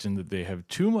imagine that they have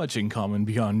too much in common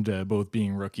beyond both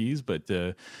being rookies, but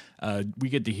we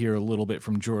get to hear a little bit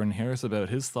from Jordan Harris about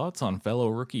his thoughts on fellow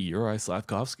rookie Juraj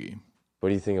Slafkovsky. What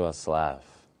do you think about Slav?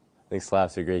 I think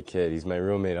Slav's a great kid. He's my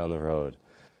roommate on the road,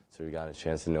 so we got a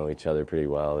chance to know each other pretty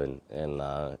well, and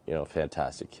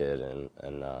fantastic kid,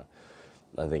 and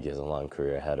I think he has a long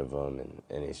career ahead of him,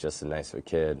 and he's just a nice of a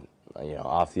kid,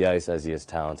 off the ice as he is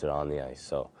talented on the ice.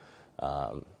 So.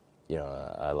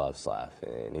 I love Slav,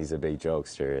 and he's a big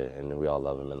jokester, and we all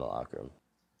love him in the locker room.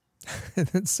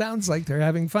 It sounds like they're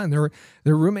having fun. They're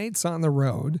roommates on the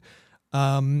road.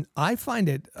 I find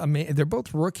it amazing. They're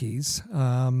both rookies.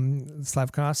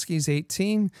 Slafkovsky's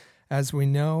 18, as we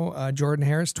know. Jordan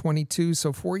Harris, 22,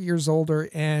 so 4 years older.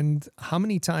 And how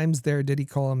many times there did he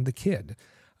call him the kid?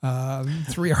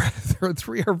 Three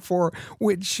or four,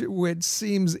 which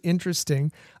seems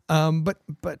interesting. But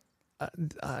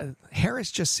Harris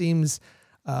just seems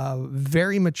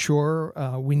very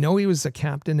mature. We know he was a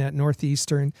captain at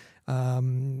Northeastern.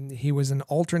 He was an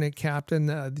alternate captain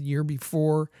the year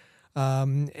before,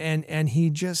 and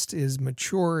he just is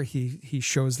mature. He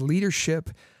shows leadership,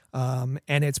 and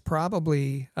it's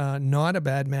probably not a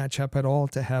bad matchup at all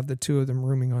to have the two of them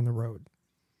rooming on the road.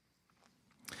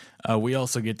 We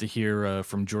also get to hear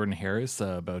from Jordan Harris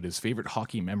about his favorite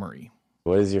hockey memory.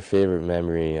 What is your favorite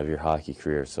memory of your hockey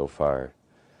career so far?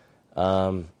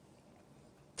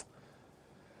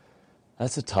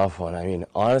 That's a tough one. I mean,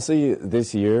 honestly,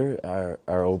 this year,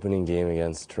 our opening game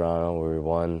against Toronto, where we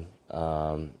won,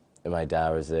 and my dad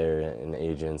was there and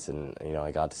agents, and,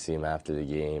 I got to see him after the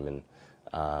game, and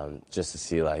just to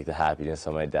see, like, the happiness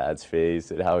on my dad's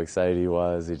face and how excited he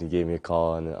was, and he gave me a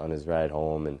call on his ride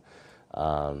home, and,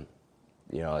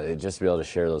 just to be able to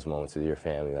share those moments with your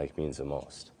family, like, means the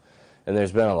most. And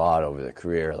there's been a lot over the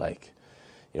career, like,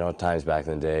 times back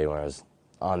in the day when I was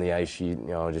on the ice sheet,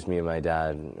 just me and my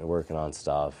dad working on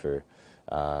stuff, or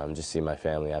just seeing my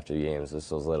family after the games.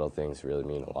 Those little things really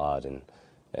mean a lot, and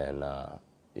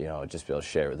just be able to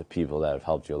share with the people that have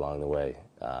helped you along the way,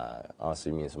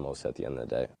 honestly means the most at the end of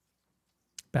the day.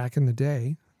 Back in the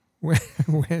day, when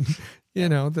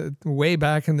the way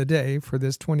back in the day for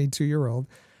this 22-year-old,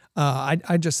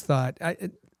 I just thought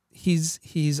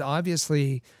he's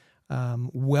obviously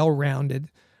well-rounded,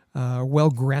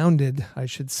 well-grounded, I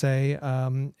should say,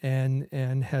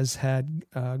 and has had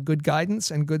good guidance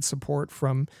and good support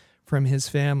from his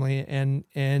family,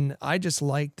 and I just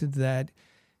liked that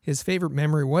his favorite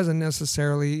memory wasn't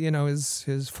necessarily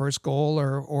his first goal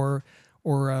or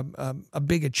a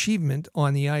big achievement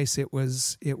on the ice. It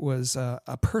was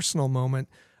a personal moment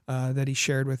that he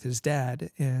shared with his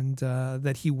dad, and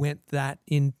that he went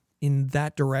in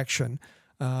that direction.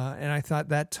 And I thought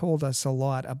that told us a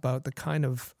lot about the kind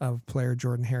of player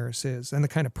Jordan Harris is and the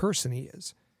kind of person he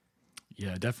is.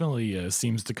 Yeah, definitely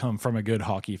seems to come from a good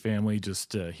hockey family,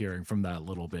 just hearing from that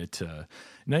little bit.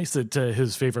 Nice that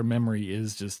his favorite memory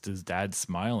is just his dad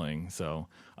smiling. So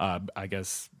I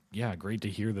guess yeah, great to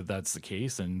hear that that's the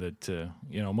case, and that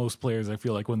most players, I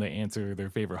feel like when they answer their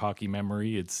favorite hockey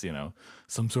memory, it's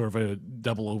some sort of a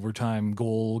double overtime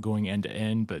goal going end to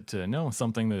end, but no,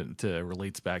 something that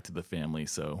relates back to the family.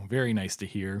 So very nice to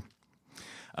hear.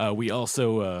 We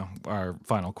also, our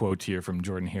final quote here from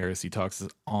Jordan Harris, he talks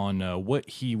on what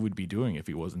he would be doing if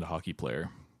he wasn't a hockey player.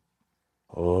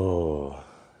 Oh,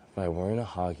 if I weren't a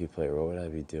hockey player, what would I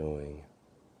be doing?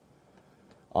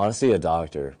 Honestly, a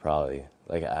doctor, probably.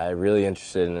 Like, I'm really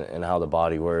interested in how the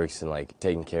body works and, like,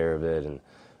 taking care of it. And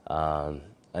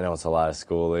I know it's a lot of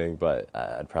schooling, but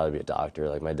I'd probably be a doctor.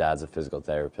 Like, my dad's a physical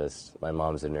therapist. My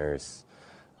mom's a nurse.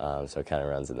 So it kind of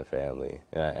runs in the family.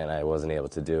 And I wasn't able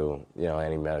to do,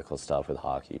 any medical stuff with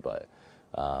hockey. But,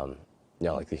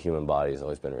 like, the human body has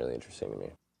always been really interesting to me.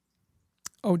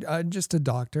 Oh, just a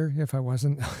doctor if I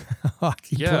wasn't a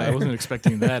hockey player. Yeah, I wasn't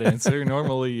expecting that answer.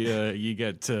 Normally you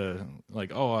get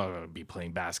I'd be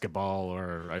playing basketball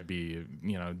or I'd be,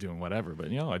 doing whatever. But,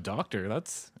 a doctor,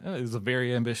 that is a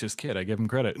very ambitious kid. I give him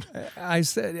credit. I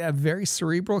said a very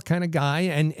cerebral kind of guy.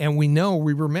 And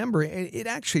we remember it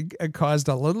actually caused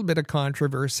a little bit of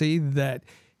controversy that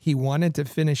he wanted to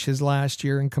finish his last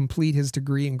year and complete his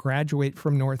degree and graduate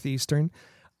from Northeastern.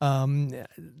 And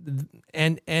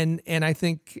I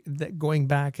think that going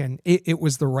back and it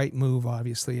was the right move,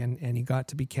 obviously, and he got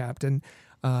to be captain,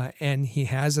 and he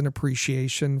has an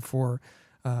appreciation for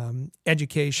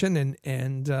education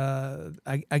and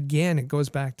again, it goes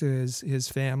back to his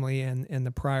family and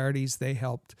the priorities they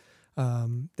helped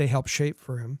shape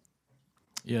for him.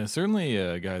 Yeah, certainly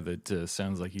a guy that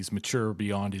sounds like he's mature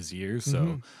beyond his years.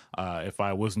 So if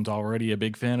I wasn't already a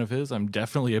big fan of his, I'm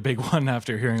definitely a big one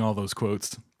after hearing all those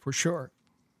quotes. For sure.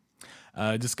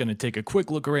 Just going to take a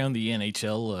quick look around the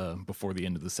NHL before the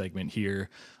end of the segment here.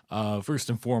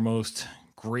 First and foremost,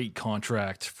 great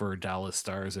contract for Dallas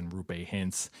Stars and Roope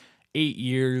Hintz. 8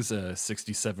 years,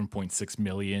 $67.6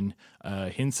 million.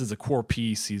 Hintz is a core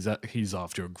piece. He's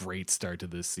off to a great start to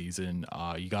this season.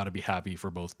 You got to be happy for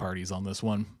both parties on this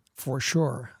one. For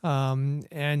sure.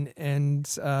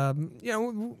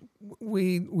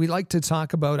 We like to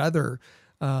talk about other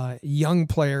young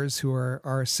players who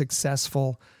are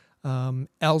successful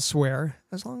elsewhere,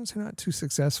 as long as they're not too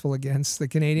successful against the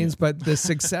Canadians. Yeah. But the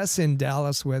success in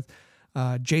Dallas with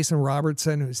Jason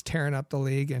Robertson, who's tearing up the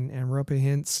league, and Roope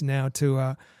Hintz now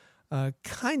to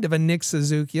kind of a Nick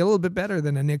Suzuki, a little bit better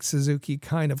than a Nick Suzuki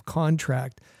kind of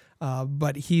contract.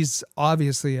 But he's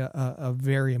obviously a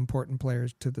very important player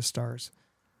to the Stars.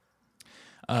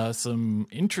 Some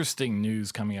interesting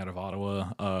news coming out of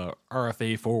Ottawa.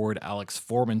 RFA forward Alex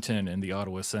Formenton and the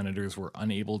Ottawa Senators were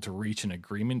unable to reach an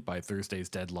agreement by Thursday's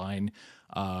deadline.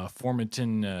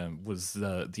 Formenton was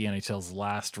the NHL's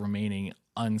last remaining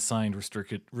unsigned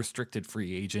restricted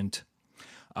free agent.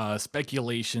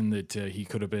 Speculation that he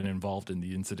could have been involved in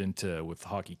the incident with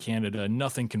Hockey Canada.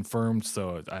 Nothing confirmed,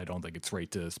 so I don't think it's right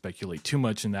to speculate too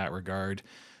much in that regard.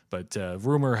 But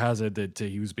rumor has it that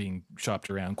he was being shopped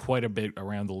around quite a bit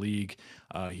around the league.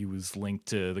 He was linked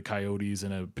to the Coyotes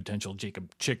in a potential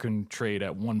Jacob Chikrin trade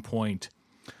at one point.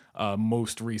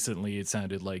 Most recently, it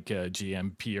sounded like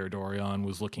GM Pierre Dorion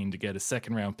was looking to get a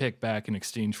second-round pick back in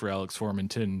exchange for Alex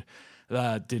Formenton.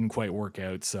 That didn't quite work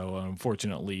out, so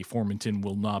unfortunately, Formenton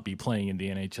will not be playing in the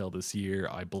NHL this year.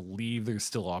 I believe there's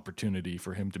still opportunity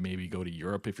for him to maybe go to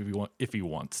Europe if he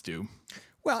wants to.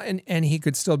 Well, and he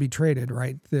could still be traded,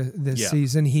 right? This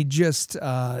season, he just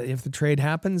if the trade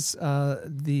happens,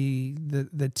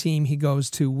 the team he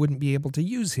goes to wouldn't be able to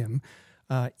use him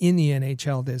in the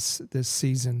NHL this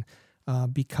season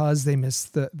because they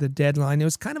missed the deadline. It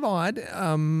was kind of odd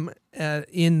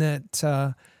in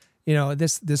that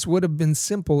this would have been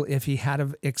simple if he had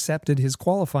have accepted his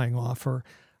qualifying offer,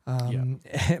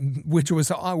 which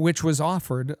was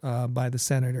offered by the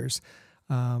Senators.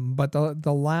 But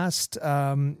the last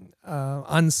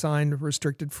unsigned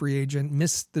restricted free agent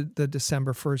missed the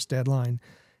December 1st deadline,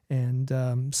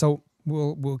 and so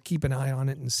we'll keep an eye on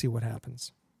it and see what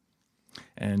happens.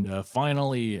 And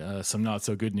finally, some not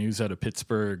so good news out of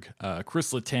Pittsburgh.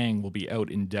 Chris Letang will be out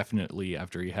indefinitely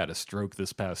after he had a stroke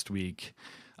this past week.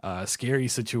 Scary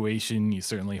situation. You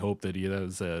certainly hope that he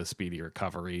has a speedy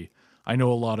recovery. I know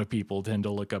a lot of people tend to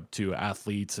look up to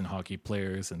athletes and hockey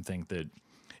players and think that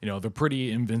they're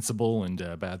pretty invincible and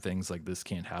bad things like this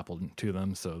can't happen to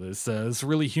them. So this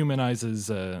really humanizes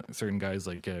certain guys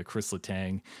like Chris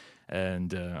Letang.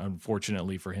 And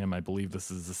unfortunately for him, I believe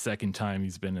this is the second time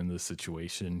he's been in this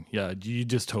situation. Yeah, you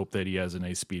just hope that he has a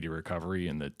nice speedy recovery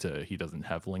and that he doesn't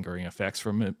have lingering effects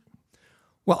from it.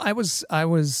 Well, I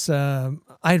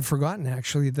had forgotten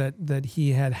actually that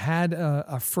he had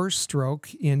a first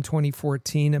stroke in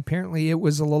 2014. Apparently, it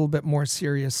was a little bit more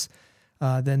serious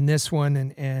than this one,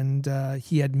 and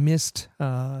he had missed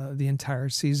the entire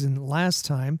season last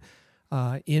time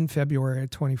in February of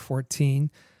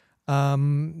 2014.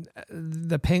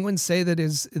 The Penguins say that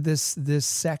this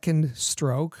second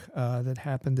stroke that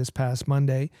happened this past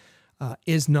Monday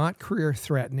is not career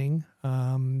threatening.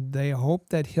 They hope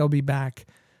that he'll be back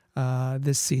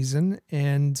this season,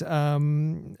 and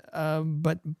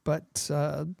but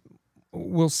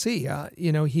we'll see.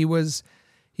 He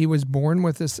was born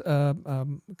with this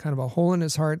kind of a hole in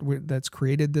his heart that's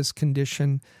created this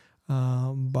condition,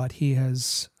 but he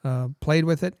has played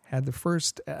with it, had the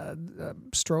first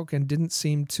stroke, and didn't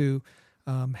seem to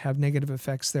have negative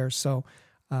effects there. So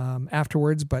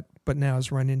afterwards, but now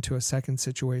has run into a second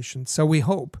situation. So we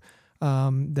hope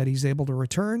that he's able to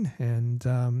return and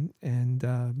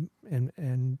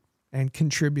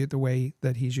contribute the way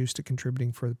that he's used to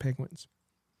contributing for the Penguins.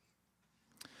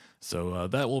 So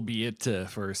that will be it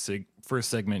for our first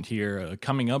segment here.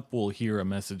 Coming up, we'll hear a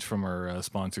message from our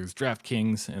sponsors,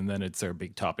 DraftKings, and then it's our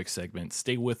big topic segment.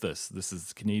 Stay with us. This is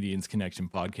the Canadians Connection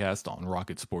podcast on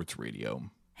Rocket Sports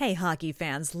Radio. Hey, hockey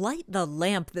fans, light the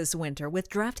lamp this winter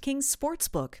with DraftKings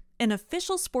Sportsbook, an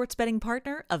official sports betting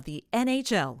partner of the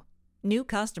NHL. New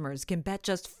customers can bet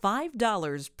just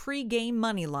 $5 pre-game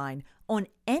money line on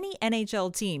any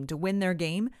NHL team to win their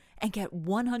game and get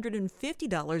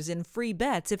 $150 in free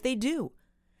bets if they do.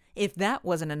 If that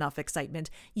wasn't enough excitement,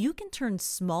 you can turn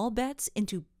small bets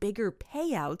into bigger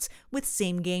payouts with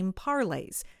same-game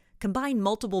parlays. Combine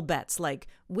multiple bets like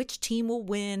which team will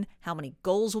win, how many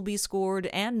goals will be scored,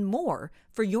 and more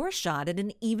for your shot at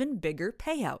an even bigger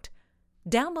payout.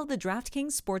 Download the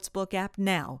DraftKings Sportsbook app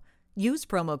now. Use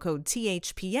promo code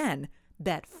THPN,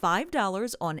 bet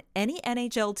 $5 on any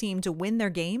NHL team to win their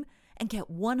game, and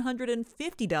get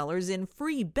 $150 in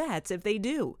free bets if they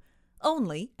do.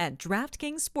 Only at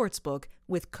DraftKings Sportsbook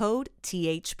with code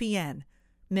THPN.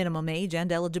 Minimum age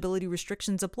and eligibility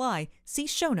restrictions apply. See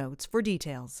show notes for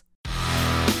details.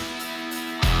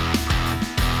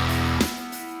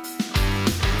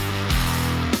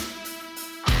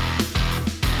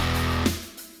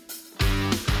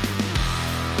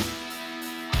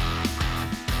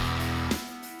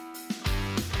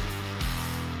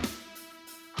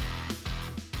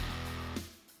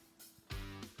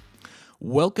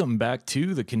 Welcome back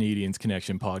to the Canadians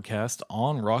Connection podcast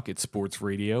on Rocket Sports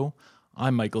Radio.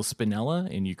 I'm Michael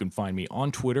Spinella, and you can find me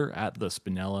on Twitter at The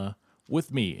Spinella.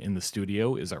 With me in the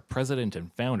studio is our president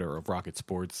and founder of Rocket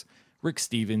Sports, Rick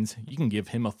Stevens. You can give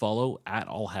him a follow at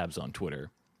All Habs on Twitter.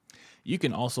 You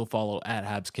can also follow at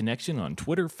Habs Connection on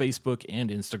Twitter, Facebook, and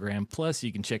Instagram. Plus,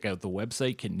 you can check out the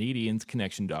website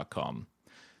CanadiansConnection.com.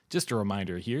 Just a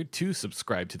reminder here to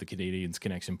subscribe to the Canadians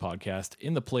Connection podcast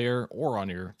in the player or on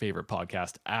your favorite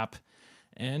podcast app.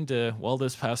 And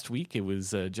this past week, it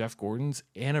was Jeff Gordon's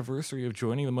anniversary of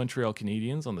joining the Montreal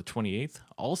Canadiens on the 28th.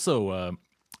 Also,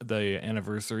 the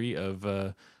anniversary of,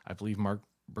 I believe, Marc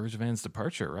Bergevin's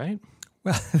departure, right?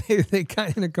 Well, they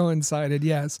kind of coincided,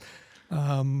 yes.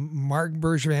 Marc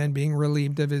Bergevin being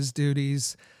relieved of his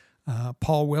duties.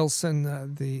 Paul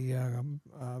Wilson, the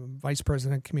vice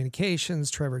president of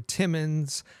communications, Trevor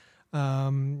Timmins.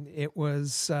 It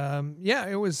was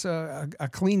a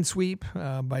clean sweep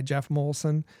by Jeff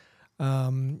Molson,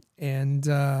 and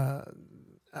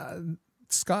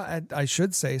Scott. I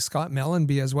should say Scott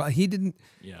Mellanby as well. He didn't.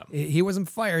 Yeah. He wasn't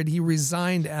fired. He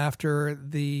resigned after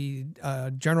the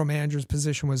general manager's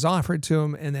position was offered to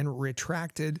him, and then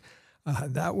retracted.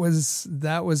 That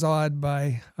was odd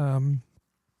by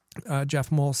Jeff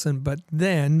Molson, but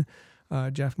then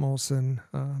Jeff Molson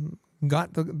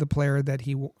got the player that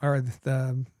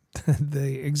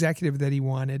the executive that he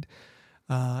wanted,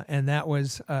 and that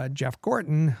was Jeff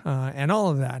Gordon, and all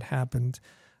of that happened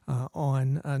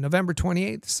on November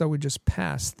 28th. So we just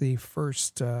passed the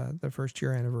first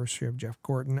year anniversary of Jeff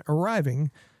Gordon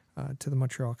arriving to the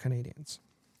Montreal Canadiens.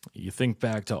 You think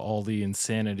back to all the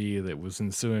insanity that was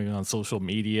ensuing on social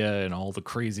media and all the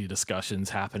crazy discussions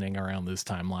happening around this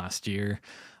time last year.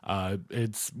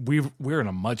 We're in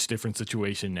a much different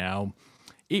situation now.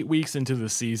 8 weeks into the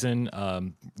season,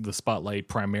 the spotlight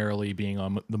primarily being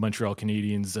on the Montreal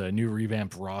Canadiens' new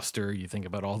revamped roster. You think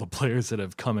about all the players that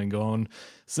have come and gone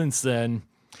since then.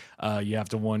 You have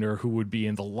to wonder who would be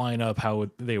in the lineup, how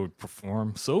they would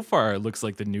perform. So far, it looks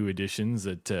like the new additions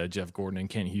that Jeff Gordon and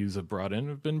Kent Hughes have brought in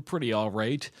have been pretty all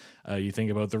right. You think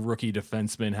about the rookie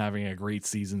defenseman having a great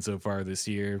season so far this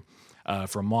year.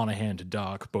 from Monahan to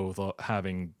Doc, both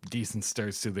having decent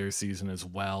starts to their season as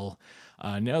well.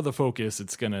 Now the focus,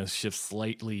 it's going to shift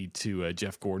slightly to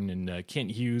Jeff Gordon and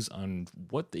Kent Hughes on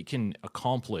what they can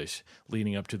accomplish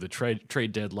leading up to the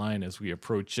trade deadline as we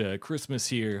approach Christmas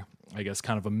here. I guess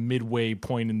kind of a midway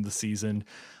point in the season.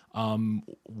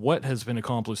 What has been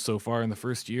accomplished so far in the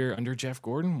first year under Jeff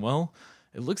Gordon? Well,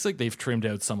 it looks like they've trimmed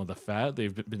out some of the fat.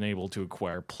 They've been able to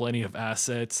acquire plenty of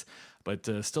assets, but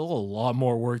still a lot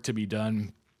more work to be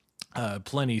done.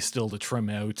 Plenty still to trim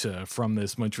out from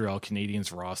this Montreal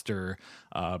Canadiens roster.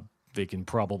 They can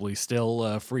probably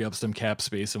still free up some cap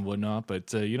space and whatnot,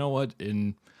 but you know what?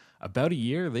 In about a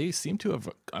year, they seem to have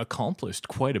accomplished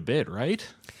quite a bit, right?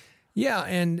 Yeah,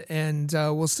 and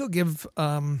we'll still give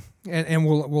and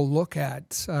we'll look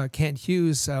at Kent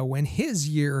Hughes when his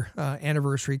year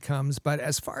anniversary comes. But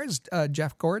as far as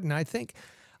Jeff Gordon, I think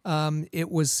it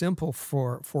was simple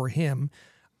for him.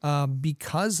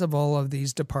 Because of all of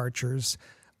these departures,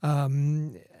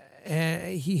 and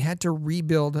he had to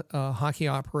rebuild hockey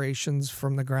operations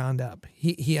from the ground up.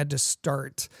 He had to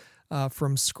start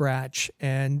from scratch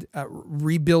and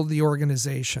rebuild the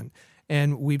organization.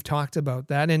 And we've talked about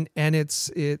that. And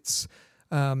it's it's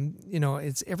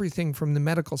everything from the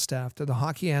medical staff to the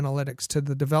hockey analytics to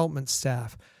the development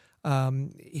staff.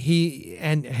 He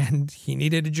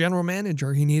needed a general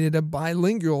manager. He needed a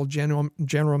bilingual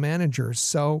general manager.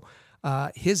 So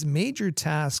his major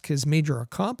task, his major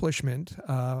accomplishment,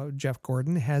 Jeff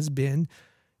Gordon, has been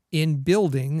in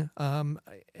building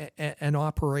an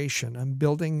operation. I'm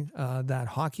building that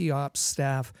hockey ops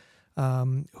staff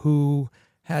who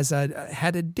has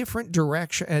had a different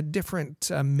direction, a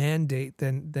different mandate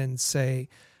than say.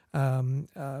 A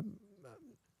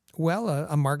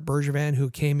Marc Bergevin who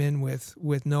came in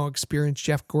with no experience.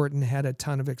 Jeff Gordon had a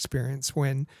ton of experience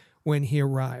when he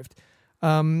arrived.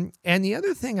 And the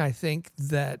other thing I think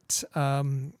that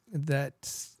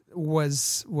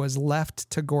was left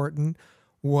to Gordon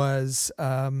was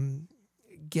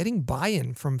getting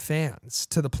buy-in from fans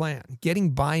to the plan, getting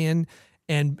buy-in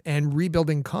and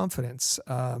rebuilding confidence.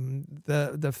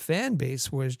 The fan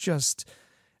base was just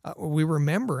we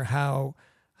remember how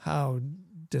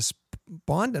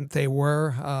despondent they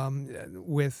were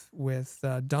with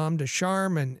Dom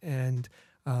Ducharme and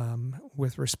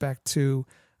with respect to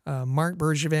Marc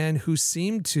Bergevin, who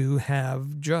seemed to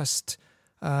have just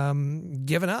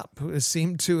given up, who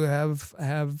seemed to have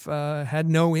had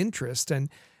no interest and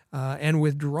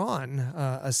withdrawn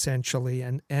essentially,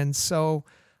 and so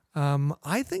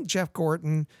I think Jeff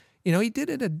Gordon, he did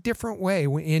it a different way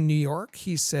in New York.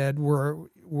 He said we're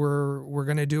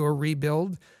going to do a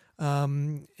rebuild.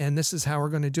 And this is how we're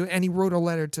going to do it. And he wrote a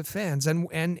letter to fans,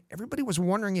 and everybody was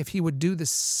wondering if he would do the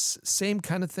same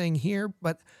kind of thing here.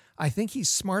 But I think he's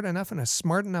smart enough and a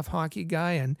smart enough hockey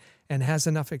guy, and has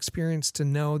enough experience to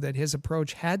know that his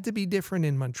approach had to be different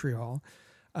in Montreal,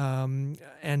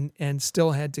 and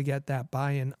still had to get that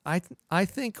buy-in. I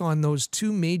think on those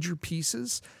two major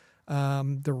pieces,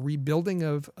 the rebuilding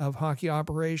of hockey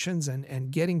operations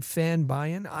and getting fan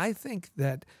buy-in, I think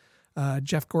that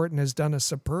Jeff Gordon has done a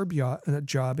superb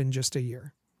job in just a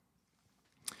year.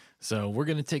 So we're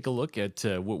going to take a look at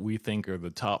what we think are the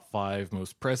top 5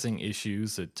 most pressing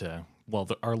issues that,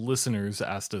 our listeners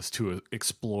asked us to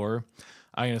explore.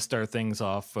 I'm going to start things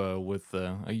off with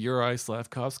a Juraj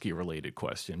Slafkovsky related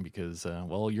question because,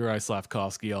 Juraj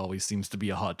Slafkovsky always seems to be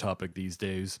a hot topic these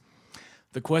days.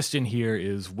 The question here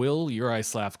is, will Juraj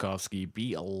Slafkovsky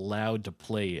be allowed to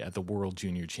play at the World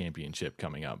Junior Championship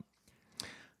coming up?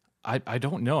 I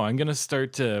don't know. I'm going to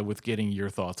start with getting your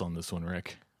thoughts on this one,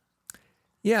 Rick.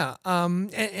 Yeah,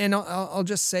 and I'll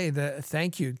just say that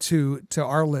thank you to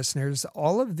our listeners.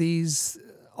 All of these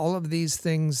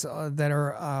things that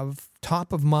are of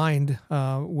top of mind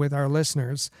with our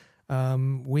listeners,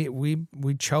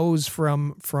 we chose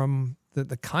from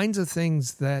the kinds of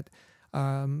things that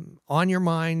on your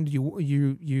mind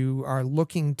you are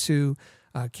looking to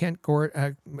Jeff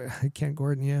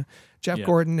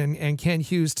Gordon and Kent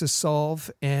Hughes to solve.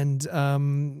 And,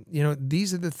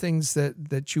 these are the things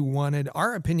that you wanted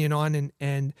our opinion on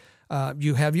and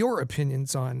you have your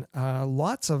opinions on.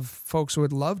 Lots of folks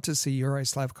would love to see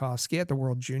Juraj Slafkovsky at the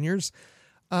World Juniors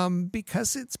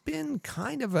because it's been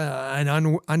kind of an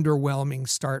underwhelming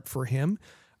start for him.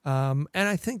 And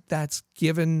I think that's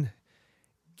given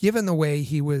the way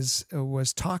he was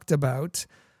talked about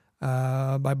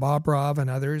by Bob Rov and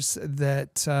others,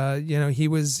 that he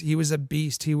was a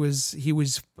beast. He was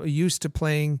used to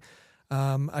playing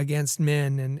against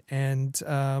men and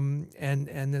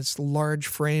this large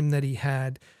frame that he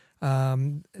had,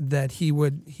 that he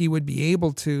would be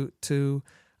able to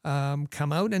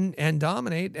come out and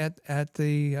dominate at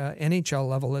the NHL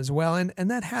level as well.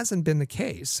 And that hasn't been the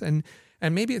case. And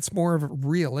maybe it's more of a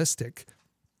realistic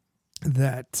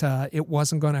that it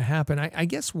wasn't going to happen. I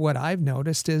guess what I've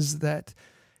noticed is that,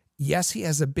 yes, he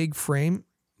has a big frame,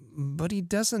 but he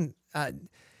doesn't,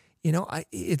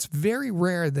 it's very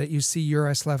rare that you see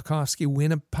Juraj Slafkovsky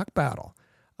win a puck battle.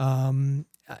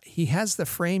 He has the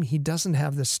frame. He doesn't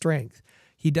have the strength.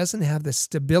 He doesn't have the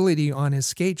stability on his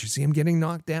skates. You see him getting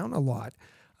knocked down a lot.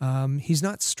 He's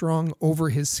not strong over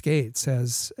his skates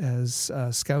as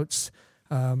scouts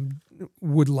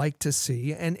would like to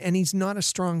see, and he's not a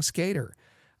strong skater.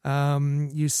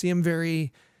 You see him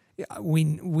very. We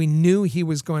knew he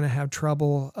was going to have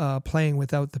trouble playing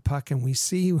without the puck, and we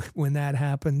see when that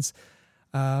happens.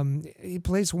 He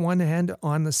plays one hand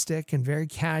on the stick and very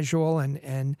casual,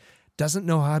 and doesn't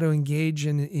know how to engage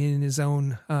in his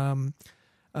own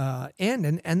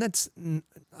end, and that's.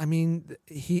 I mean,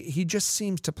 he just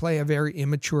seems to play a very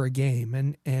immature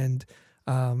game, and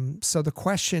so the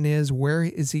question is, where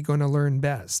is he going to learn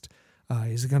best?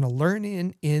 Is he going to learn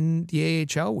in the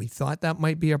AHL? We thought that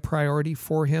might be a priority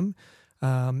for him.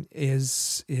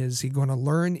 Is he going to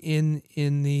learn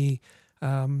in the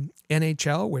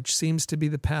NHL, which seems to be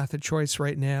the path of choice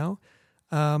right now?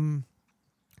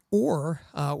 Or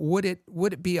would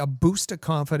it be a boost of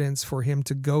confidence for him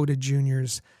to go to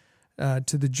juniors,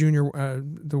 to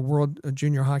the World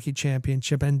Junior Hockey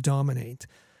Championship and dominate?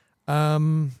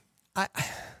 I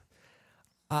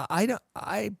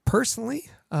personally,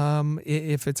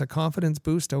 if it's a confidence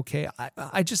boost, okay.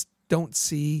 I just don't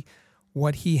see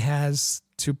what he has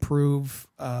to prove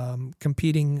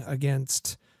competing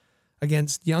against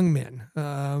young men,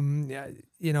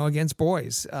 against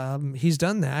boys. He's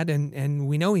done that, and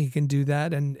we know he can do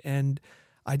that. And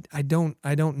I don't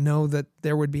know that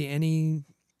there would be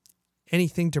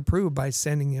anything to prove by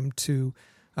sending him to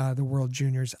the World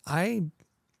Juniors.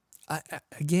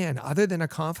 Again, other than a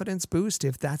confidence boost,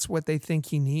 if that's what they think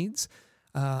he needs,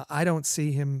 I don't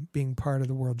see him being part of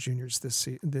the World Juniors this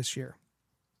year.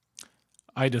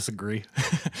 I disagree.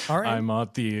 All right. I'm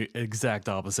at the exact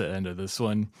opposite end of this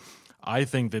one. I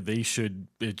think that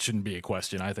it shouldn't be a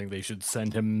question. I think they should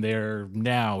send him there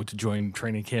now to join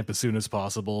training camp as soon as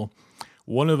possible.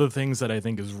 One of the things that I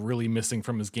think is really missing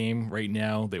from his game right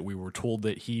now that we were told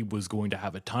that he was going to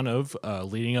have a ton of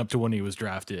leading up to when he was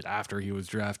drafted, after he was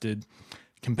drafted,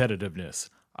 competitiveness.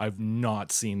 I've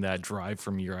not seen that drive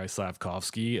from Juraj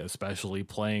Slafkovsky, especially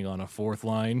playing on a fourth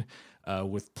line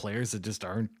with players that just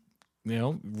aren't,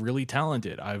 really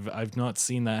talented. I've not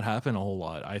seen that happen a whole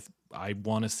lot. I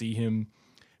want to see him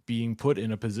being put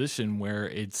in a position where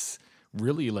it's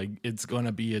really it's going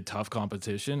to be a tough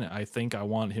competition. I think I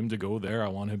want him to go there. I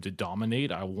want him to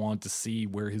dominate. I want to see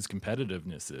where his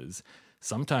competitiveness is.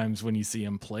 Sometimes when you see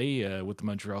him play with the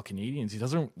Montreal Canadiens, he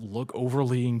doesn't look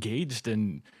overly engaged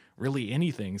in really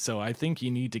anything. So I think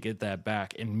you need to get that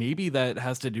back. And maybe that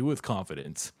has to do with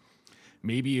confidence.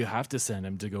 Maybe you have to send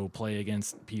him to go play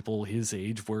against people his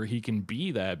age where he can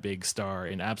be that big star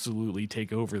and absolutely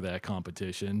take over that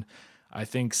competition. I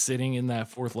think sitting in that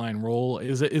fourth line role,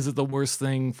 is it the worst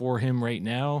thing for him right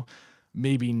now?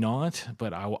 Maybe not,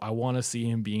 but I want to see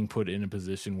him being put in a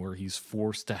position where he's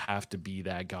forced to have to be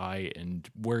that guy and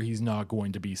where he's not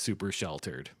going to be super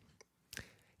sheltered.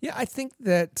 Yeah, I think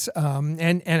that,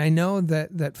 and I know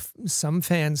that some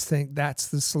fans think that's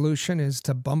the solution, is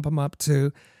to bump him up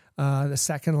to the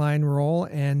second line role,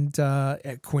 and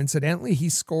coincidentally, he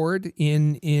scored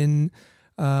in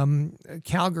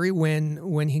Calgary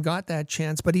when he got that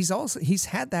chance, but he's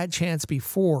had that chance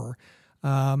before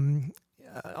on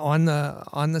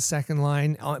the second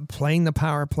line, playing the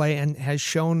power play, and has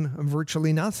shown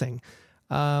virtually nothing.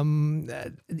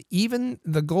 Even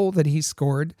the goal that he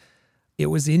scored, it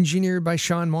was engineered by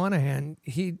Sean Monahan.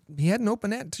 He had an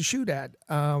open net to shoot at.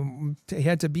 He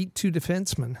had to beat two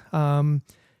defensemen.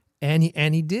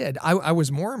 And he did. I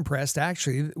was more impressed,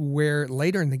 actually, where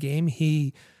later in the game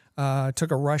he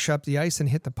took a rush up the ice and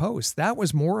hit the post. That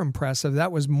was more impressive.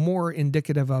 That was more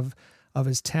indicative of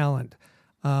his talent.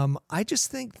 I just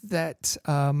think that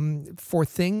for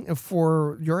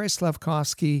Juraj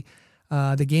Slafkovsky,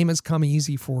 the game has come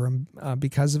easy for him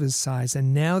because of his size,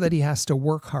 and now that he has to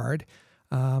work hard,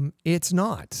 it's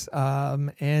not.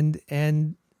 And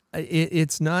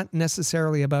it's not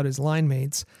necessarily about his line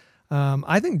mates.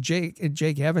 I think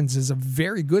Jake Evans is a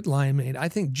very good line mate. I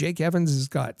think Jake Evans has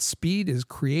got speed, is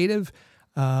creative,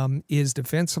 is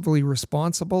defensively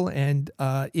responsible, and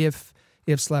if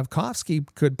Slafkovsky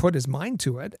could put his mind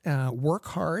to it, work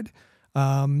hard,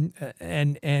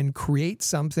 and create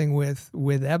something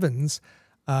with Evans,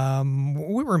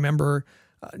 we remember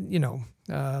Arturi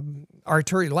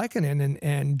Lehkonen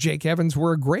and Jake Evans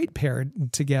were a great pair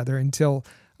together until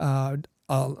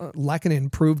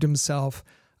Lehkonen proved himself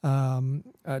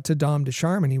to Dom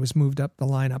Ducharme, and he was moved up the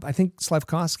lineup. I think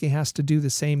Slafkovsky has to do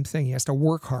the same thing. He has to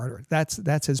work harder.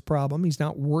 That's his problem. He's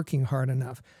not working hard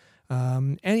enough.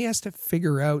 And he has to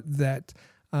figure out that,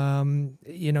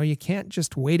 you can't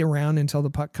just wait around until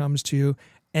the puck comes to you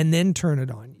and then turn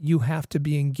it on. You have to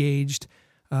be engaged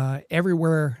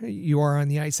everywhere you are on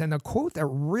the ice. And a quote that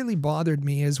really bothered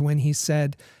me is when he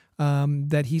said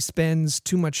that he spends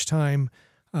too much time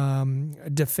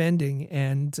defending,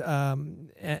 and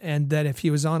that if he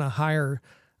was on a higher,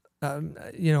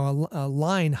 a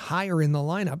line higher in the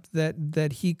lineup,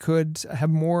 that he could have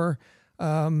more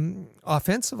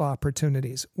offensive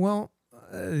opportunities. Well,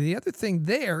 the other thing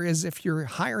there is if you're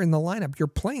higher in the lineup, you're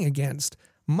playing against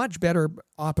much better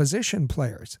opposition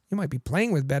players. You might be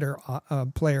playing with better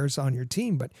players on your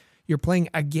team, but you're playing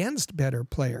against better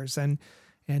players, and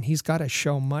he's got to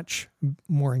show much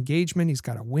more engagement. He's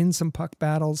got to win some puck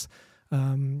battles,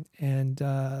 and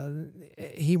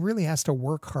he really has to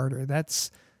work harder. That's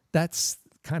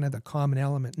kind of the common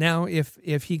element. Now,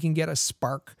 if he can get a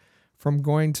spark from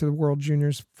going to the World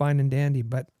Juniors, fine and dandy.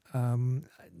 But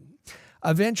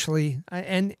eventually,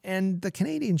 and the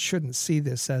Canadians shouldn't see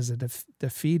this as a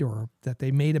defeat or that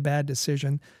they made a bad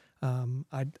decision.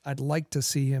 I'd like to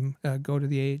see him go to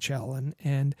the AHL,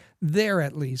 and there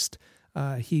at least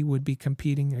he would be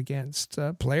competing against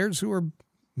players who are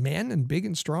men and big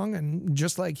and strong and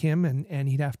just like him, and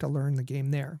he'd have to learn the game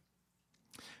there.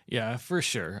 Yeah, for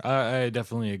sure. I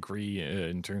definitely agree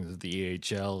in terms of the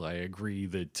AHL. I agree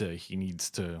that he needs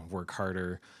to work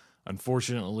harder.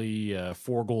 Unfortunately,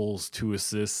 4 goals, 2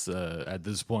 assists at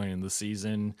this point in the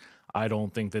season. I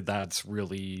don't think that that's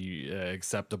really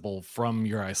acceptable from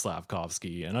Juraj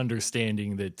Slafkovsky, and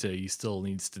understanding that he still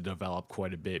needs to develop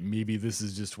quite a bit. Maybe this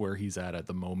is just where he's at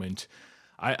the moment.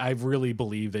 I really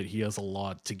believe that he has a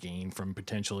lot to gain from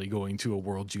potentially going to a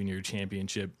World Junior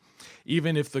Championship,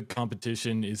 even if the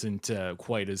competition isn't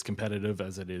quite as competitive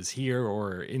as it is here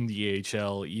or in the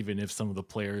AHL, even if some of the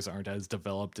players aren't as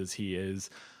developed as he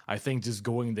is. I think just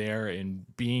going there and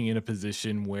being in a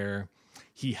position where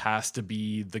he has to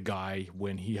be the guy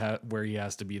where he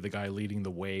has to be the guy leading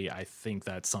the way, I think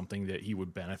that's something that he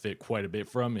would benefit quite a bit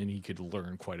from, and he could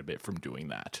learn quite a bit from doing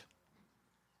that.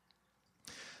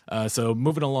 So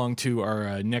moving along to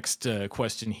our next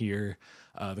question here.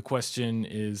 The question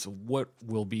is, what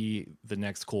will be the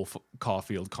next Cole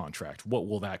Caulfield contract? What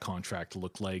will that contract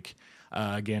look like?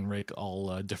 Again, Rick,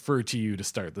 I'll defer to you to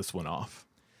start this one off.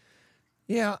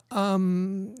 Yeah.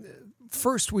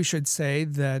 First, we should say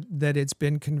that it's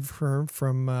been confirmed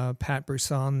from Pat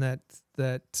Brisson that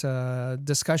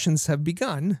discussions have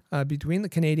begun between the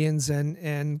Canadians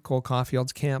and Cole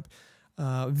Caulfield's camp.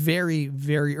 Very,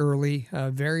 very early,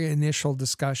 very initial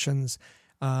discussions.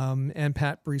 And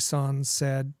Pat Brisson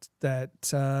said that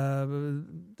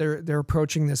they're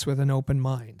approaching this with an open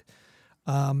mind.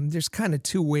 There's kind of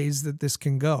 2 ways that this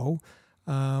can go.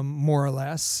 More or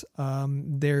less.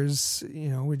 There's,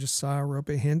 we just saw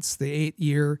Roope Hintz, the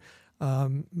 8-year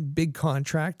big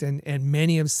contract, and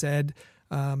many have said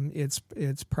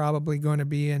it's probably going to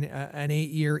be an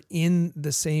 8-year in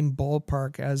the same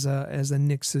ballpark as a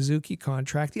Nick Suzuki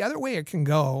contract. The other way it can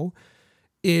go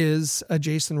is a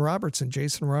Jason Robertson.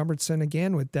 Jason Robertson,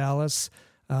 again, with Dallas,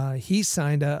 he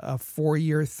signed a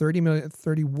 4-year,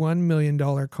 $31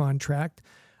 million contract.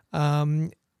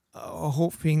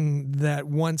 Hoping that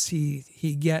once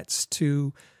he gets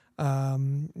to,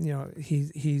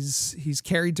 he's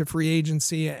carried to free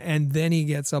agency and then he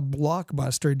gets a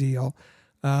blockbuster deal,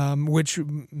 which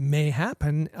may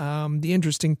happen. The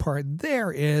interesting part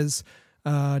there is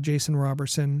Jason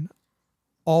Robertson,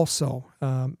 also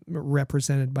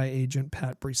represented by agent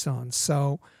Pat Brisson.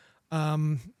 So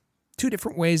 2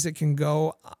 different ways it can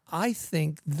go. I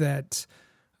think that.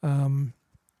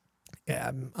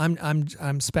 Yeah,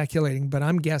 I'm speculating, but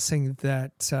I'm guessing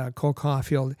that Cole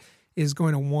Caulfield is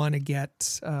going to want to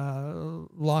get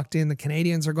locked in. The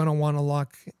Canadians are going to want to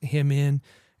lock him in,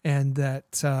 and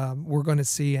that we're going to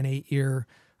see an 8-year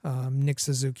Nick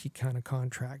Suzuki kind of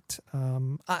contract.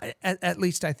 At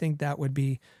least I think that would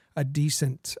be a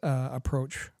decent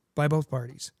approach by both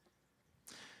parties.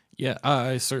 Yeah,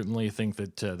 I certainly think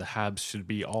that the Habs should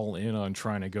be all in on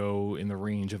trying to go in the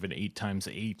range of an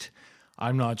 8x8.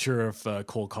 I'm not sure if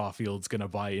Cole Caulfield's going to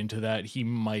buy into that. He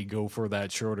might go for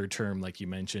that shorter term, like you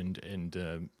mentioned,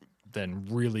 and then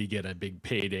really get a big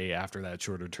payday after that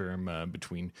shorter term,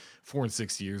 between 4 and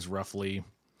 6 years, roughly.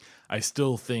 I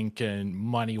still think, and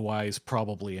money wise,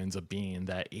 probably ends up being in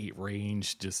that 8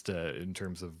 range, just in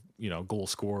terms of, goal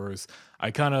scorers.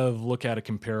 I kind of look at a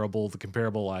comparable. The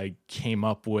comparable I came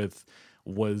up with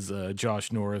was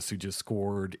Josh Norris, who just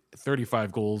scored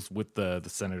 35 goals with the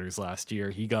Senators last year.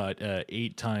 He got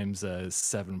 8 times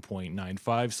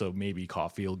 7.95, so maybe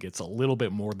Caulfield gets a little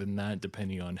bit more than that,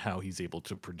 depending on how he's able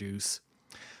to produce.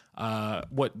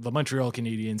 What the Montreal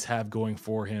Canadiens have going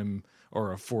for him,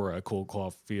 or for Cole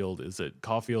Caulfield, is that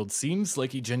Caulfield seems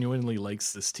like he genuinely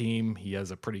likes this team. He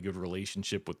has a pretty good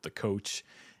relationship with the coach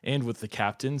and with the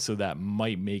captain, so that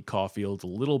might make Caulfield a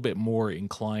little bit more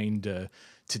inclined to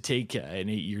take an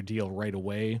 8-year deal right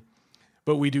away.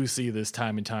 But we do see this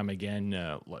time and time again,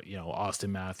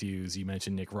 Austin Matthews, you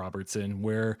mentioned Nick Robertson,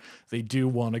 where they do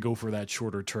want to go for that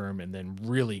shorter term and then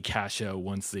really cash out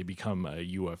once they become a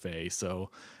UFA.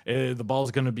 So the ball's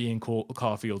going to be in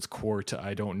Caulfield's court.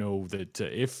 I don't know that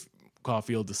if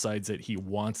Caulfield decides that he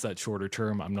wants that shorter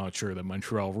term, I'm not sure that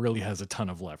Montreal really has a ton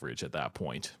of leverage at that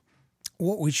point.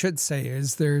 What we should say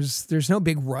is there's no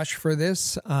big rush for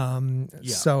this.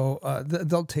 So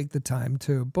they'll take the time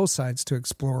to both sides to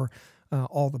explore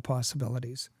all the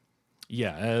possibilities.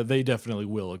 Yeah, they definitely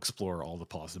will explore all the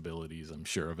possibilities. I'm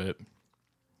sure of it.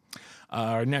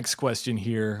 Our next question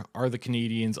here: are the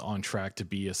Canadiens on track to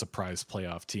be a surprise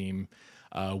playoff team?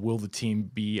 Will the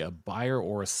team be a buyer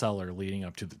or a seller leading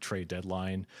up to the trade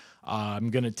deadline? I'm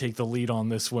going to take the lead on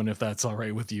this one, if that's all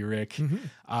right with you, Rick.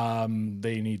 Mm-hmm.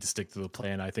 They need to stick to the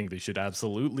plan. I think they should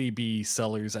absolutely be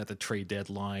sellers at the trade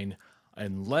deadline,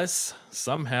 unless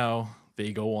somehow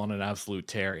they go on an absolute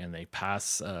tear and they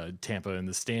pass Tampa in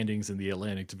the standings in the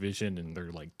Atlantic Division and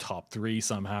they're like top 3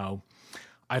 somehow.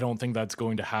 I don't think that's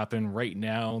going to happen right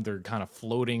now. They're kind of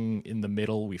floating in the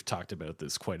middle. We've talked about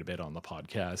this quite a bit on the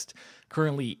podcast.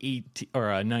 Currently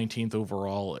 19th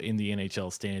overall in the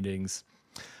NHL standings.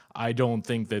 I don't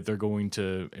think that they're going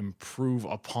to improve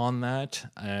upon that.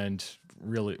 And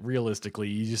realistically,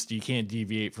 you can't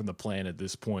deviate from the plan at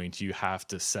this point. You have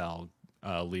to sell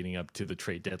leading up to the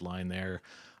trade deadline there.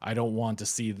 I don't want to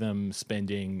see them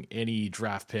spending any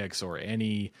draft picks or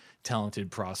any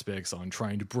talented prospects on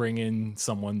trying to bring in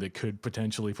someone that could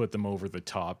potentially put them over the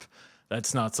top.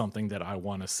 That's not something that I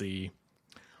want to see.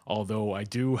 Although I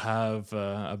do have,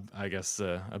 a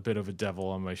bit of a devil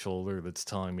on my shoulder that's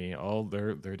telling me, oh,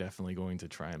 they're definitely going to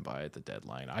try and buy at the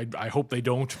deadline. I hope they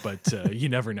don't, but you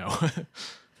never know.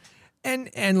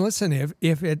 And listen,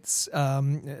 if it's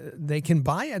they can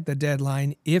buy at the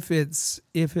deadline if it's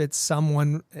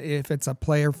a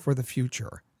player for the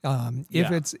future.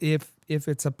 If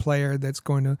it's a player that's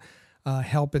going to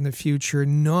help in the future,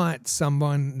 not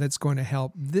someone that's going to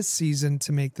help this season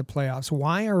to make the playoffs.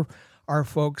 Why are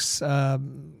folks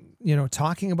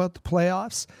talking about the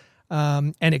playoffs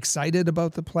and excited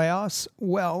about the playoffs?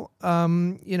 Well,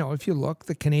 if you look,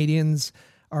 the Canadiens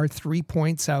are 3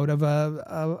 points out of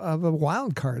a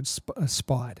wild card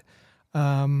spot.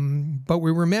 But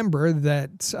we remember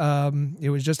that it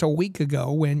was just a week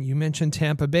ago when you mentioned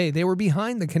Tampa Bay. They were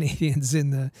behind the Canadiens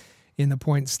in the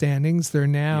point standings. They're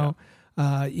now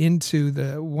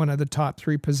into one of the top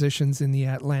 3 positions in the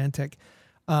Atlantic.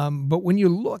 But when you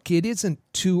look, it isn't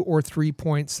 2 or 3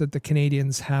 points that the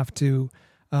Canadiens have to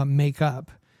make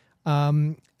up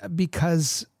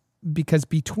because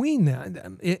between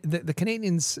them, the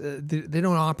Canadiens, they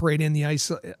don't operate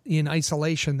in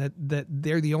isolation. That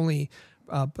they're the only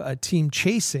team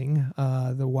chasing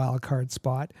the wild card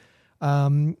spot.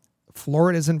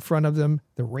 Florida's in front of them.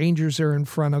 The Rangers are in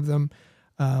front of them,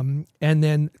 and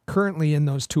then currently in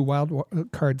those 2 wild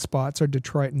card spots are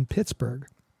Detroit and Pittsburgh.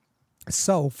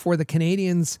 So for the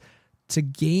Canadiens to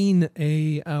gain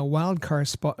a wild card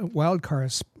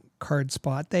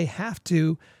spot, they have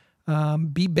to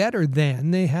be better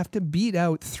than. They have to beat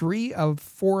out 3 of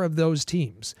 4 of those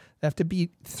teams. They have to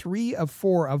beat 3 of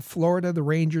 4 of Florida, the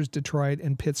Rangers, Detroit,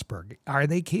 and Pittsburgh. Are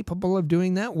they capable of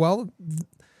doing that? Well,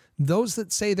 those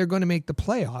that say they're going to make the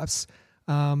playoffs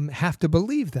have to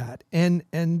believe that. And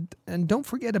don't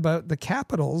forget about the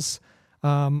Capitals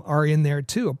are in there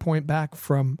too, a point back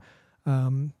from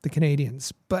the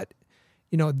Canadiens. But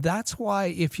that's why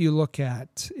if you look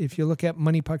at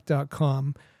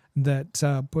moneypuck.com,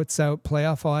 that puts out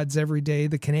playoff odds every day,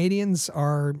 the Canadiens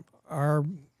are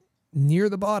near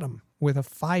the bottom with a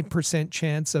 5%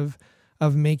 chance of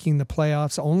making the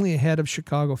playoffs, only ahead of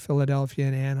Chicago, Philadelphia,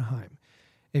 and Anaheim.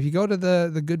 If you go to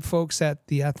the good folks at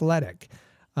The Athletic,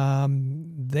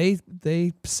 they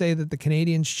say that the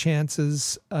Canadiens'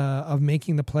 chances of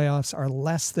making the playoffs are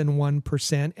less than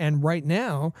 1%, and right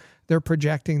now they're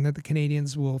projecting that the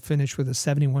Canadiens will finish with a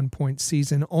 71-point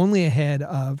season, only ahead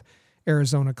of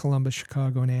Arizona, Columbus,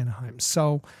 Chicago, and Anaheim.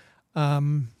 So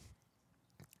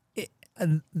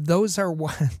Those are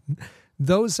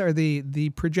those are the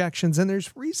projections, and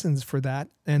there's reasons for that,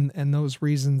 and those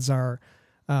reasons are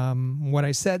what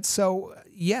I said. So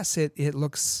yes, it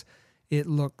looks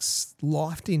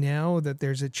lofty now that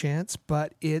there's a chance,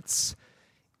 but it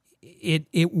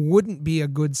wouldn't be a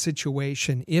good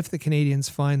situation if the Canadiens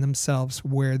find themselves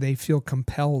where they feel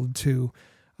compelled to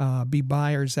be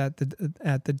buyers at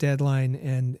the deadline,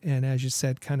 and as you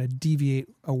said, kind of deviate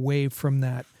away from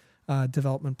that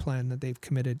development plan that they've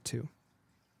committed to.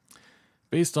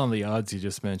 Based on the odds you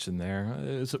just mentioned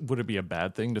there, would it be a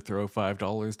bad thing to throw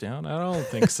 $5 down? I don't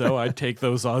think so. I'd take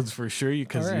those odds for sure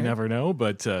because you never know.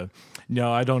 But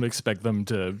no, I don't expect them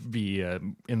to be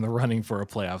in the running for a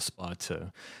playoff spot.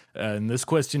 And this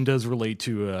question does relate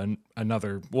to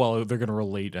another. Well, they're going to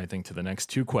relate, I think, to the next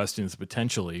two questions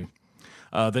potentially.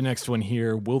 The next one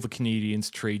here, will the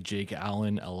Canadiens trade Jake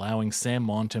Allen, allowing Sam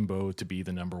Montembeault to be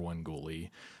the number one goalie?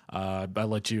 I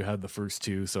let you have the first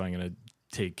two, so I'm going to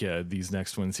take these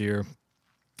next ones here.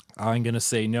 I'm going to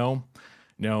say no.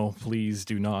 No, please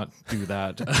do not do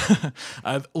that.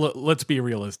 Let's be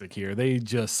realistic here. They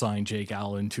just signed Jake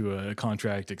Allen to a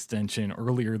contract extension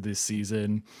earlier this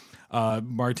season.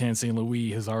 Martin St.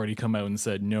 Louis has already come out and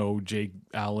said, no, Jake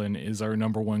Allen is our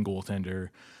number one goaltender.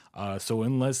 So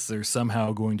unless they're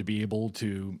somehow going to be able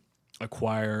to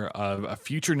acquire a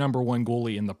future number one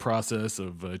goalie in the process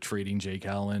of trading Jake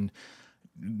Allen,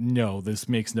 no, this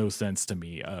makes no sense to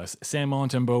me. Sam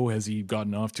Montembeault, has he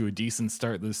gotten off to a decent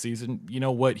start this season? You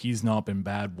know what? He's not been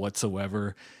bad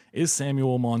whatsoever. Is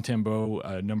Samuel Montembeault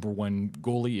a number one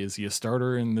goalie? Is he a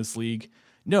starter in this league?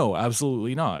 No,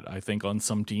 absolutely not. I think on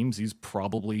some teams, he's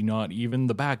probably not even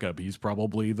the backup. He's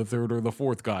probably the third or the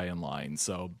fourth guy in line.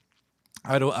 So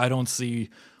I don't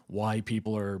see why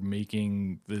people are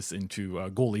making this into a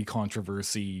goalie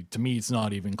controversy. To me, it's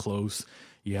not even close.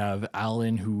 You have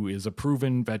Allen, who is a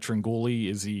proven veteran goalie.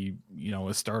 Is he,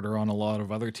 a starter on a lot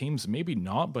of other teams? Maybe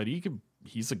not, but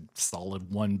he's a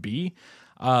solid 1B.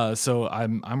 So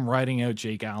I'm riding out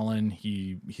Jake Allen.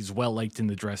 He's well liked in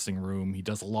the dressing room. He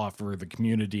does a lot for the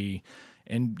community.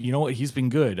 And you know what? He's been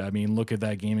good. I mean, look at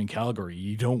that game in Calgary.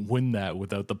 You don't win that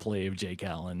without the play of Jake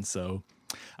Allen. So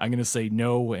I'm going to say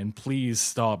no, and please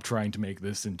stop trying to make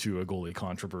this into a goalie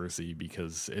controversy,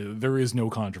 because there is no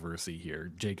controversy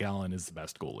here. Jake Allen is the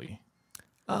best goalie.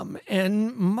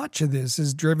 And much of this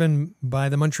is driven by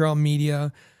the Montreal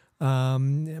media.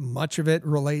 Much of it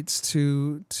relates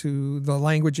to the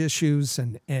language issues,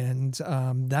 and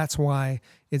that's why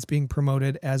it's being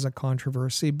promoted as a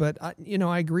controversy. But I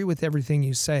agree with everything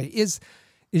you say.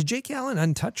 Is Jake Allen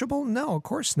untouchable? No, of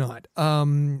course not.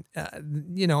 And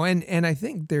I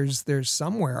think there's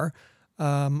somewhere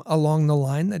along the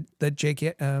line that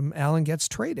Jake Allen gets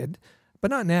traded,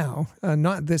 but not now,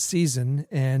 not this season.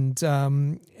 And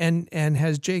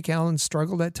has Jake Allen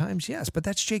struggled at times? Yes, but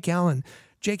that's Jake Allen.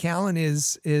 Jake Allen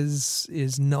is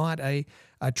not a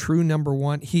true number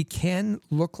one. He can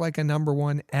look like a number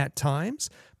one at times,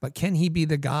 but can he be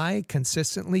the guy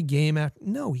consistently game after?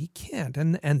 No, he can't.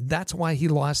 And that's why he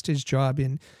lost his job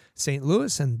in St.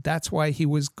 Louis, and that's why he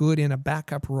was good in a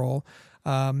backup role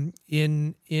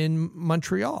in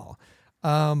Montreal.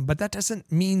 But that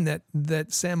doesn't mean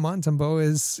that Sam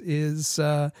Montembeault is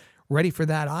ready for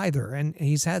that either. And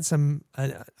he's had some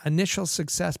initial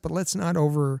success, but let's not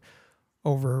overblow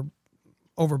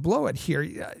it here.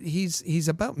 He's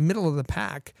about middle of the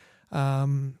pack.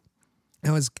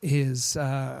 His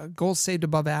goals saved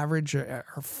above average are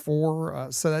 4,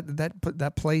 so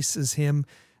that places him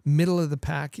middle of the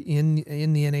pack in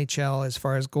the NHL as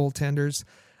far as goaltenders.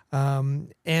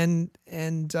 And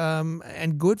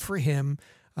good for him.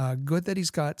 Good that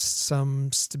he's got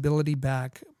some stability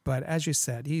back. But as you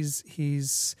said,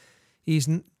 he's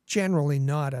generally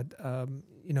not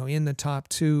in the top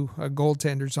 2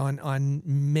 goaltenders on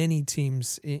many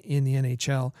teams in the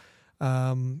NHL.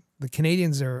 The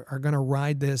Canadiens are going to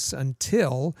ride this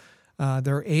until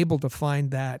they're able to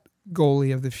find that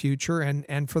goalie of the future.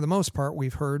 And for the most part,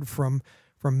 we've heard from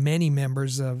many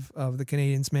members of the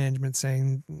Canadiens management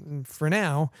saying, for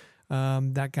now,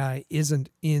 that guy isn't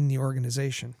in the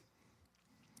organization.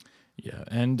 Yeah,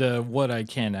 and what I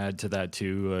can add to that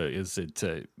too is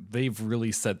that they've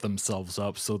really set themselves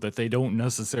up so that they don't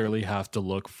necessarily have to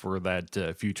look for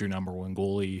that future number one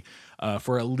goalie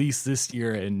for at least this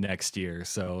year and next year.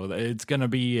 So it's going to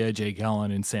be Jake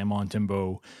Allen and Sam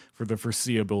Montembeault for the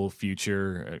foreseeable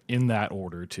future in that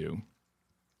order too.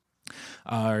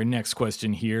 Our next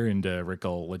question here, and Rick,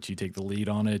 I'll let you take the lead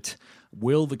on it.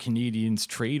 Will the Canadiens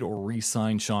trade or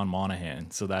re-sign Sean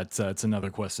Monahan? So that's another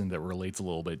question that relates a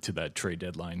little bit to that trade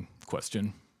deadline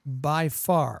question. By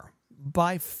far,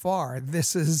 by far,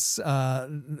 this is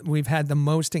we've had the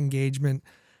most engagement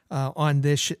on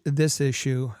this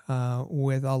issue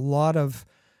with a lot of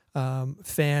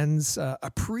fans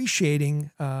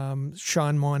appreciating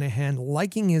Sean Monahan,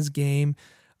 liking his game,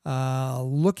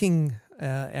 looking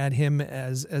at him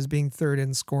as being third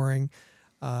in scoring,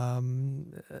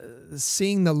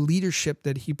 seeing the leadership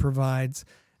that he provides,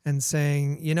 and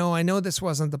saying, I know this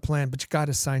wasn't the plan, but you got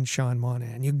to sign Sean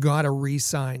Monahan. You got to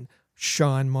re-sign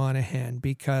Sean Monahan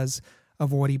because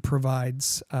of what he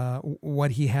provides,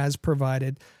 what he has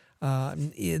provided,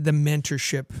 the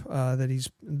mentorship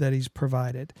that he's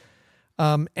provided.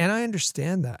 And I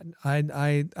understand that.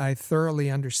 I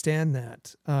thoroughly understand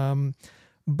that.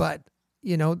 But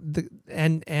they're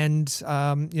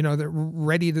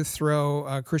ready to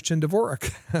throw Christian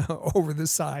Dvorak over the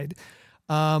side.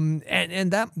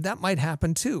 And that might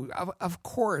happen too. Of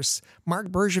course, Marc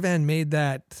Bergevin made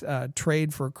that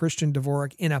trade for Christian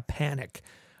Dvorak in a panic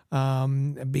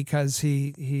because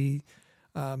he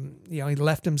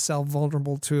left himself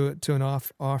vulnerable to an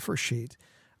offer sheet,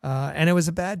 and it was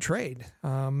a bad trade.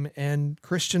 And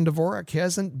Christian Dvorak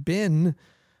hasn't been,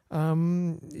 what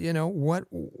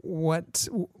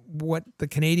the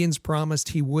Canadiens promised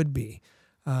he would be.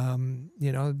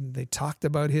 They talked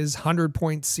about his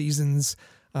 100-point seasons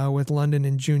with London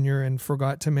and Junior, and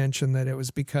forgot to mention that it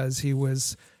was because he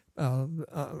was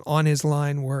on his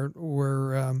line were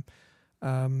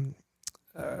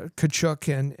Kachuk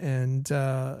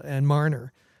and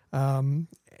Marner.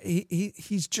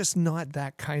 He's just not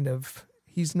that kind of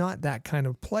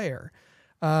player.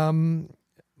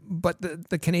 But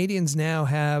the Canadiens now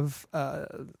have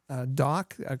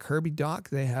Kirby Dach.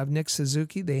 They have Nick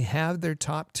Suzuki. They have their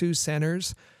top two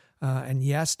centers. And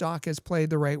yes, Dach has played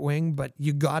the right wing, but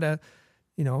you gotta,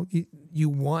 you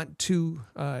want two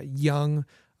young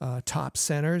top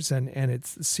centers, and it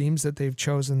seems that they've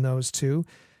chosen those two.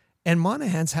 And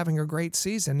Monahan's having a great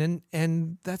season,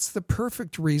 and that's the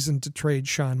perfect reason to trade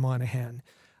Sean Monahan.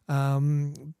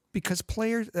 Because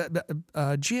players,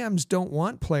 GMs don't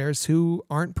want players who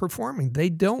aren't performing. They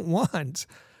don't want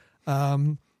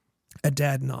a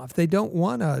Dadonov. They don't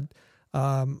want a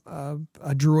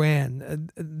Drouin.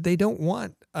 They don't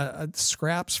want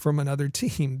scraps from another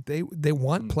team. They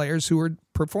want players who are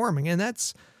performing, and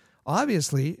that's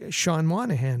obviously Sean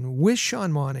Monahan. With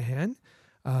Sean Monahan,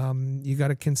 you got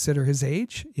to consider his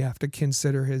age. You have to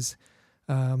consider his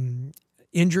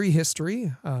injury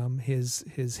history.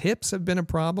 His hips have been a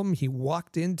problem. He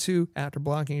walked into, after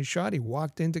blocking a shot, he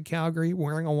walked into Calgary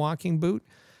wearing a walking boot.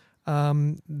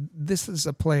 This is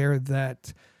a player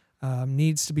that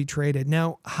needs to be traded.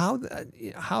 Now,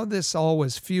 how this all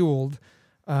was fueled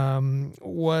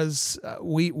was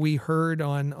we heard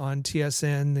on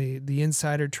TSN, the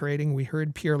insider trading, we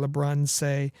heard Pierre LeBrun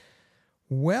say,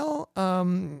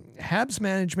 Habs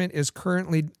management is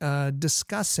currently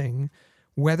discussing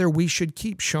whether we should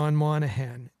keep Sean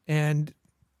Monahan. And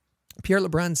Pierre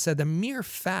LeBrun said the mere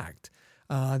fact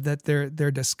that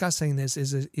they're discussing this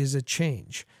is a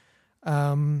change.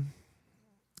 But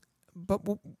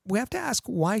we have to ask,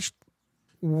 why does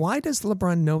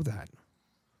LeBrun know that?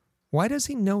 Why does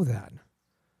he know that?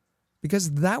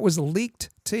 Because that was leaked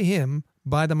to him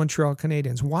by the Montreal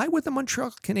Canadiens. Why would the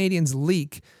Montreal Canadiens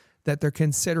leak that they're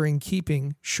considering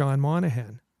keeping Sean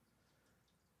Monahan?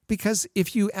 Because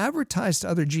if you advertise to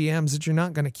other GMs that you're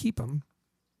not going to keep him,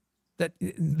 that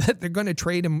they're going to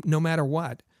trade him no matter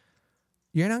what,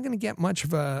 you're not going to get much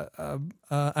of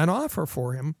an offer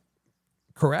for him,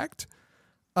 correct?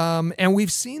 And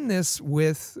we've seen this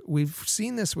with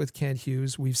Kent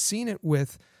Hughes. We've seen it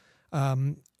with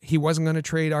he wasn't going to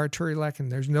trade Artturi Lehkonen.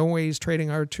 There's no way he's trading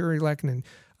Artturi Lehkonen.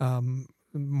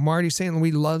 Marty St.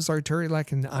 Louis loves Artturi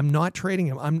Lehkonen. I'm not trading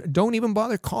him. Don't even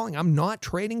bother calling. I'm not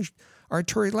trading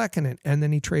Artturi Lehkonen. And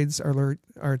then he trades Artturi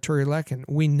Lehkonen.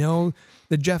 We know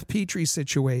the Jeff Petrie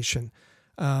situation,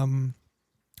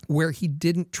 where he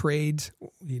didn't trade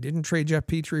Jeff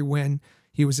Petrie when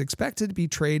he was expected to be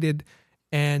traded,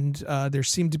 and there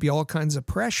seemed to be all kinds of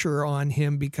pressure on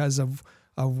him because of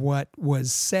what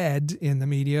was said in the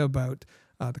media about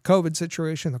the COVID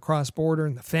situation, the cross-border,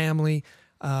 and the family.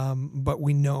 But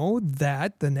we know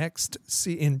that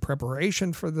in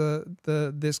preparation for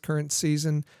this current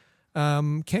season,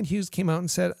 Kent Hughes came out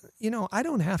and said, I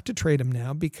don't have to trade him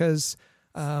now because,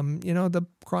 the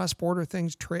cross-border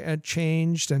things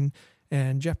changed,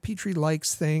 and Jeff Petrie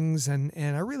likes things, and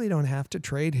I really don't have to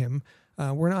trade him.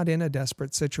 We're not in a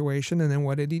desperate situation. And then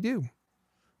what did he do?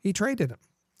 He traded him.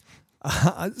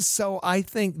 So I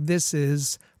think this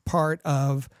is part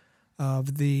of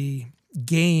the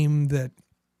game that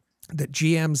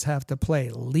GMs have to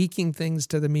play, leaking things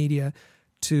to the media,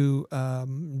 to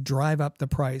drive up the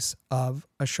price of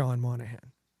a Sean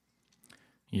Monahan.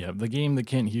 Yeah, the game that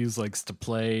Kent Hughes likes to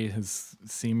play has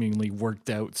seemingly worked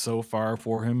out so far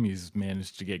for him. He's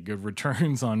managed to get good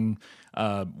returns on,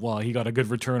 he got a good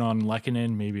return on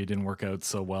Lehkonen. Maybe it didn't work out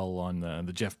so well on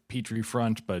the Jeff Petrie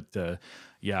front, but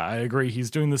I agree.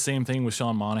 He's doing the same thing with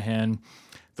Sean Monahan.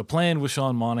 The plan with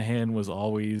Sean Monahan was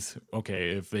always,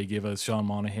 okay, if they give us Sean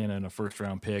Monahan and a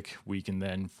first-round pick, we can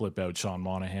then flip out Sean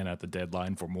Monahan at the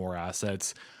deadline for more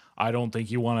assets. I don't think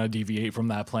you want to deviate from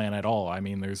that plan at all. I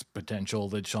mean, there's potential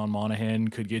that Sean Monahan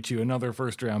could get you another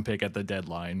first-round pick at the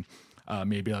deadline.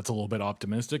 Maybe that's a little bit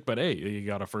optimistic, but hey, you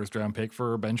got a first-round pick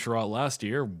for Ben Sherratt last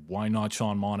year. Why not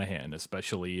Sean Monahan,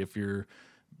 especially if you're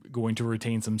going to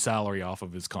retain some salary off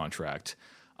of his contract?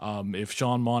 If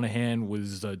Sean Monahan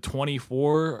was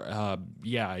 24,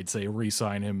 I'd say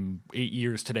re-sign him 8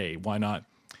 years today. Why not?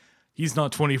 He's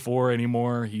not 24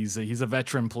 anymore. He's a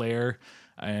veteran player.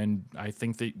 And I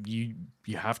think that you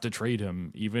have to trade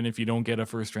him, even if you don't get a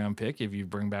first-round pick. If you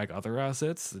bring back other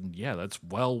assets, then that's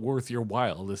well worth your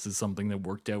while. This is something that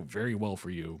worked out very well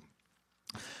for you.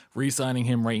 Re-signing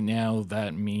him right now,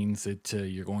 that means that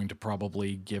you're going to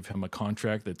probably give him a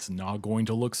contract that's not going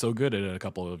to look so good in a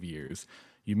couple of years.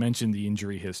 You mentioned the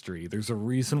injury history. There's a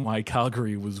reason why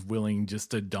Calgary was willing just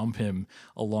to dump him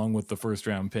along with the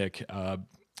first-round pick.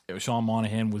 Sean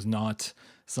Monahan was not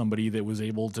somebody that was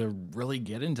able to really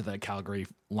get into that Calgary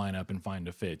lineup and find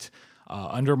a fit.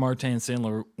 Under Martin St.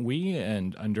 Louis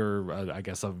and under,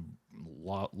 a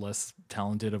lot less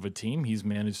talented of a team, he's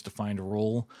managed to find a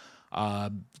role.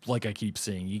 Like I keep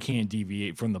saying, you can't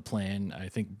deviate from the plan. I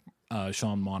think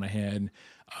Sean Monahan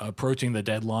approaching the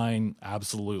deadline,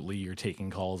 absolutely, you're taking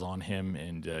calls on him,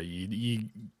 and you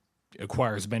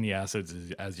acquire as many assets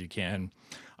as you can.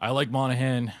 I like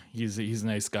Monahan. He's a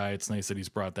nice guy. It's nice that he's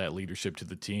brought that leadership to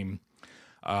the team.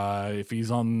 If he's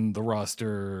on the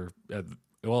roster,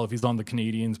 if he's on the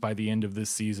Canadiens by the end of this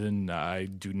season, I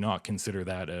do not consider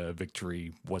that a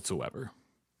victory whatsoever.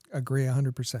 Agree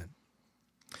 100%.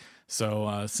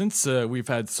 So since we've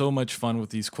had so much fun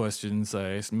with these questions,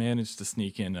 I managed to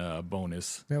sneak in a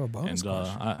bonus. We have a bonus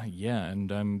question.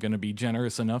 And I'm going to be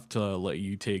generous enough to let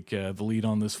you take the lead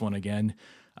on this one again.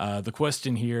 The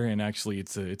question here, and actually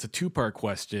it's a two-part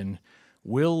question: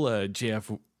 will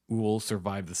JF Houle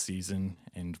survive the season,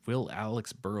 and will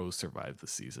Alex Burrows survive the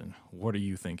season? What are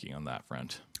you thinking on that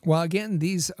front? Well, again,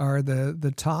 these are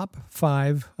the top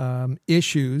 5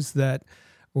 issues that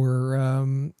were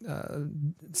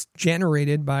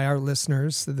generated by our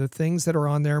listeners, the things that are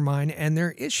on their mind, and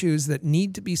they're issues that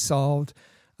need to be solved,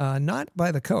 not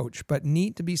by the coach, but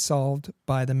need to be solved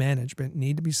by the management,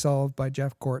 need to be solved by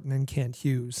Jeff Gorton and Kent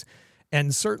Hughes.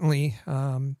 And certainly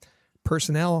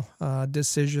personnel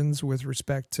decisions with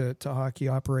respect to hockey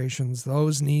operations,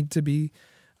 those need to be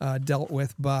dealt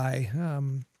with by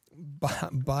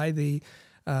the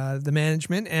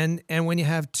management. And when you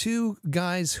have two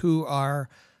guys who are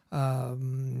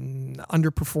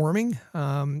underperforming,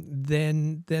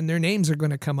 then their names are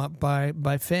going to come up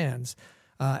by fans.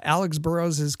 Alex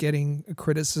Burrows is getting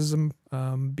criticism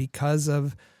because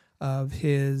of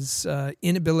his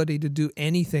inability to do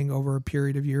anything over a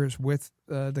period of years with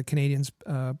the Canadiens'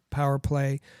 power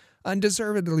play,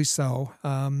 undeservedly so.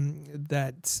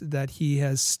 That he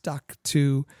has stuck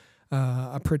to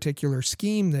a particular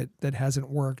scheme that hasn't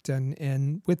worked,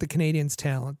 and with the Canadiens'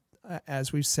 talent,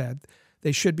 as we've said,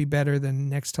 they should be better than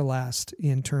next to last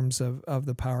in terms of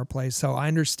the power play. So I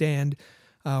understand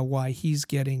why he's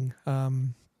getting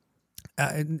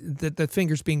the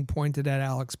fingers being pointed at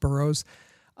Alex Burrows.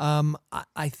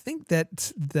 I think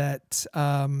that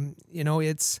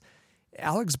it's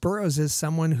Alex Burrows is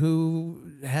someone who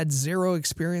had zero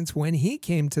experience when he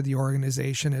came to the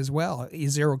organization as well,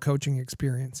 zero coaching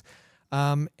experience.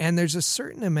 And there's a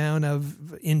certain amount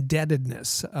of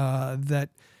indebtedness that,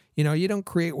 you don't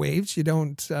create waves. You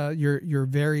don't, you're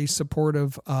very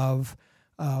supportive of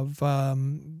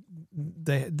the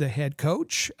head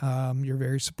coach. You're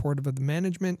very supportive of the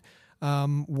management.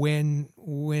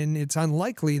 When it's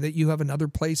unlikely that you have another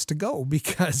place to go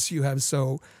because you have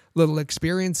so little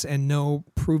experience and no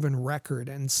proven record.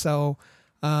 And so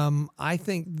I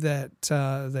think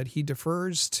that he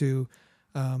defers to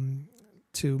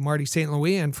Marty St.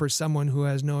 Louis, and for someone who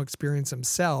has no experience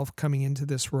himself coming into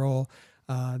this role,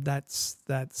 that's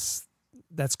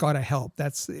got to help.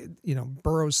 That's,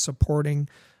 Burrows supporting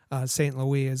St.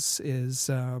 Louis is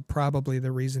probably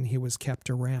the reason he was kept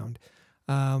around.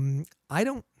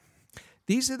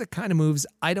 These are the kind of moves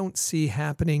I don't see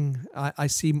happening. I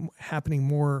see happening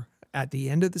more at the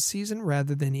end of the season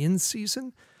rather than in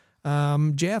season.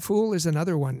 JF Houle is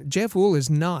another one. JF Houle is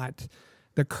not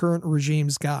the current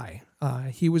regime's guy.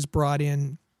 He was brought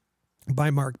in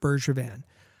by Marc Bergevin.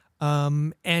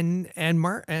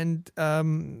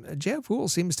 J.F. Houle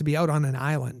seems to be out on an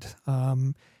island.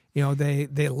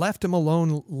 They left him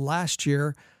alone last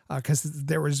year because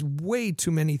there was way too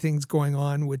many things going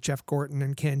on with Jeff Gorton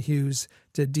and Ken Hughes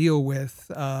to deal with,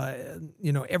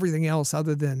 everything else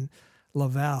other than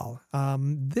Laval.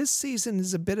 This season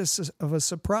is a bit of a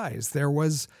surprise. There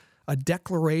was a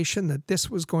declaration that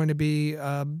this was going to be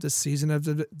the season of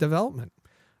development.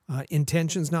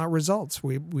 Intentions, not results.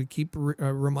 We keep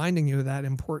reminding you of that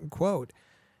important quote.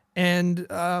 And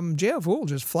J.F. Houle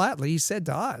just flatly said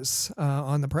to us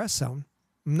on the press zone,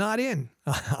 "Not in.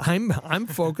 I'm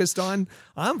focused on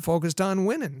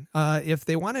winning. If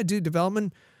they want to do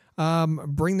development,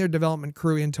 bring their development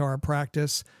crew into our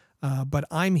practice. But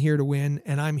I'm here to win,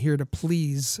 and I'm here to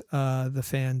please the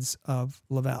fans of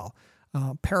Laval."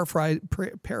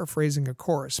 Paraphrasing, of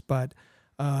course, but.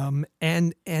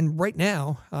 And right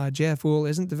now, J.F. Houle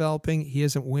isn't developing. He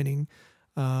isn't winning.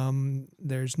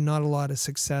 There's not a lot of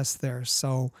success there.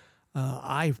 So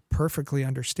I perfectly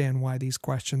understand why these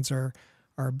questions are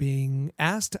being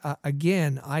asked.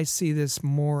 Again, I see this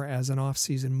more as an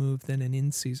off-season move than an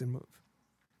in-season move.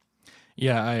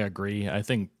 Yeah, I agree. I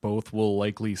think both will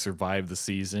likely survive the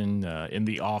season. In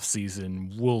the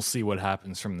off-season, we'll see what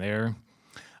happens from there.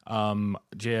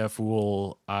 J.F.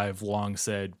 Houle, I've long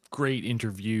said, great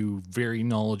interview, very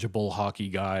knowledgeable hockey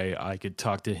guy. I could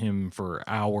talk to him for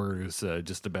hours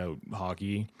just about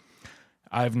hockey.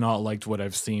 I've not liked what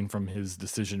I've seen from his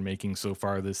decision-making so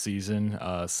far this season.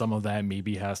 Some of that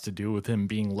maybe has to do with him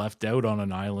being left out on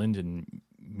an island and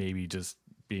maybe just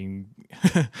being,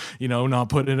 not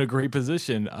put in a great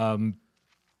position.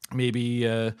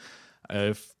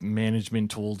 If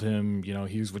management told him,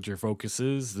 here's what your focus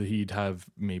is, he'd have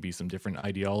maybe some different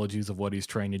ideologies of what he's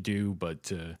trying to do.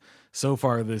 But so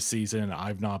far this season,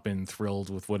 I've not been thrilled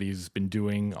with what he's been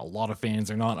doing. A lot of fans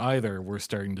are not either. We're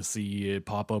starting to see it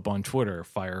pop up on Twitter,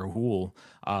 "Fire Houle."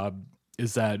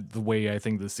 Is that the way I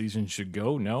think the season should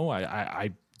go? No,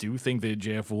 I do think that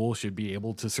J.F. Houle should be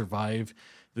able to survive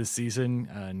this season.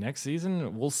 Next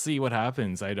season, we'll see what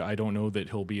happens. I don't know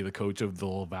that he'll be the coach of the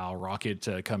Laval Rocket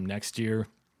come next year.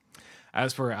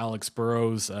 As for Alex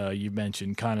Burrows, you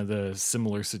mentioned kind of the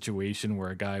similar situation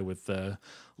where a guy with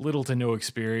little to no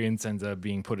experience ends up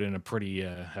being put in a pretty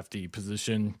hefty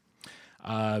position.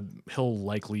 He'll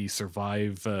likely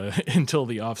survive until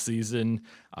the offseason.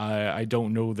 I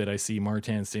don't know that I see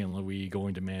Martin St. Louis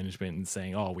going to management and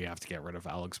saying, "Oh, we have to get rid of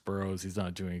Alex Burrows. He's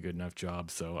not doing a good enough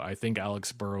job." So I think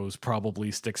Alex Burrows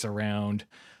probably sticks around,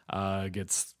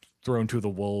 gets thrown to the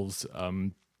wolves.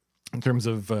 In terms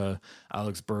of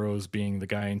Alex Burrows being the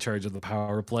guy in charge of the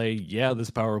power play, yeah, this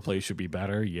power play should be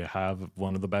better. You have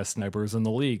one of the best snipers in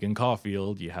the league in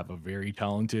Caulfield. You have a very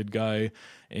talented guy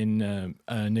in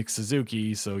Nick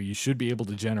Suzuki, so you should be able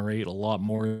to generate a lot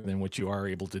more than what you are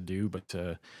able to do. But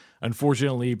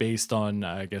unfortunately, based on,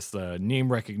 I guess, the name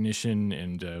recognition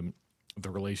and the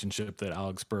relationship that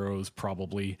Alex Burrows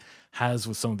probably has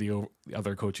with some of the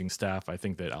other coaching staff, I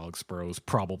think that Alex Burrows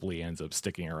probably ends up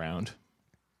sticking around.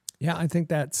 Yeah, I think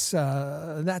that's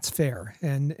fair,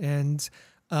 and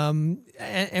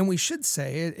we should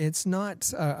say it's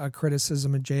not a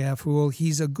criticism of J.F. Houle.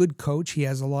 He's a good coach. He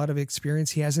has a lot of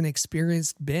experience. He has an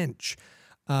experienced bench,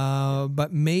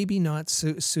 but maybe not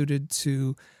suited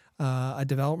to a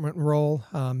development role.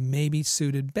 Maybe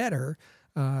suited better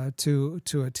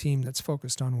to a team that's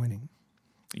focused on winning.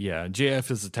 Yeah,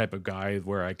 JF is the type of guy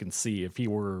where I can see if he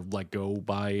were let go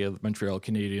by the Montreal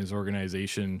Canadiens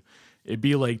organization, it'd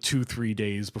be like 2-3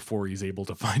 days before he's able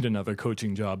to find another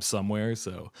coaching job somewhere.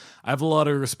 So I have a lot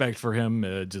of respect for him,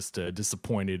 just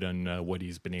disappointed on what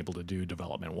he's been able to do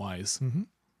development-wise. Mm-hmm.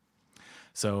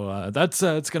 So that's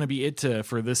it's going to be it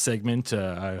for this segment.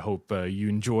 I hope you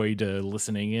enjoyed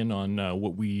listening in on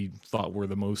what we thought were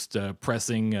the most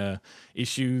pressing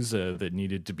issues that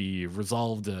needed to be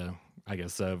resolved, I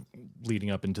guess,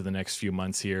 leading up into the next few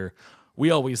months here. We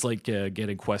always like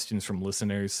getting questions from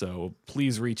listeners, so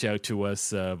please reach out to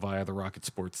us via the Rocket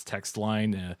Sports text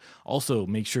line. Also,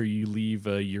 make sure you leave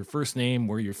your first name,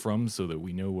 where you're from, so that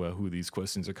we know who these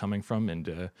questions are coming from.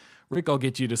 And Rick, I'll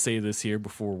get you to say this here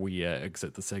before we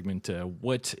exit the segment.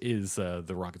 What is the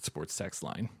Rocket Sports text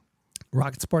line?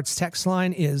 Rocket Sports text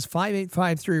line is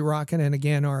 5853-ROCKET, and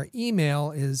again, our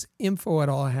email is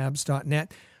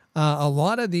info@allhabs.net. A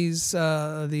lot of these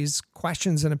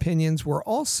questions and opinions were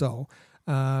also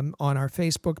on our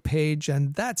Facebook page,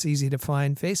 and that's easy to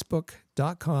find,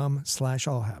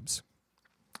 facebook.com/allhabs.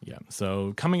 Yeah,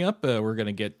 so coming up, we're going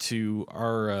to get to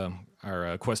our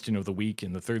our question of the week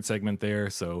in the third segment there.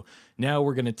 So now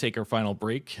we're going to take our final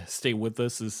break. Stay with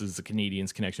us. This is the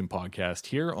Canadians Connection podcast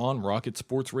here on Rocket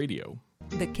Sports Radio.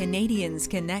 The Canadians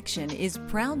Connection is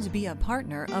proud to be a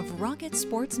partner of Rocket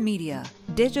Sports Media,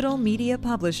 digital media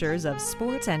publishers of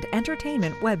sports and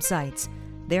entertainment websites.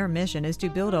 Their mission is to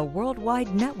build a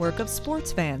worldwide network of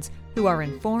sports fans who are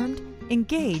informed,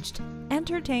 engaged,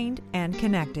 entertained, and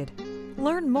connected.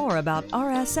 Learn more about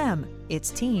RSM,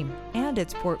 its team, and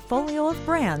its portfolio of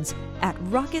brands at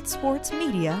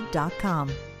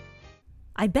rocketsportsmedia.com.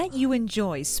 I bet you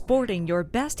enjoy sporting your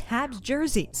best Habs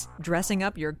jerseys, dressing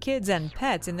up your kids and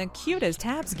pets in the cutest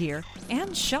Habs gear,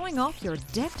 and showing off your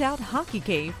decked-out hockey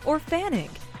cave or fanning.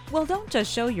 Well, don't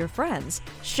just show your friends,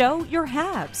 show your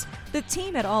Habs. The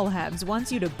team at All Habs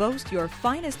wants you to boast your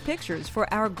finest pictures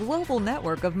for our global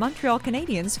network of Montreal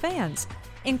Canadiens fans.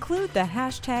 Include the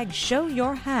hashtag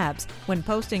 #ShowYourHabs when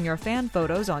posting your fan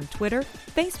photos on Twitter,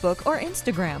 Facebook, or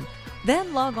Instagram.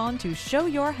 Then log on to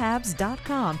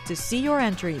showyourhabs.com to see your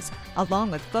entries,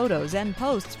 along with photos and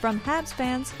posts from Habs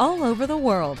fans all over the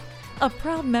world. A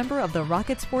proud member of the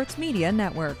Rocket Sports Media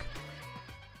Network.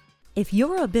 If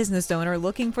you're a business owner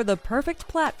looking for the perfect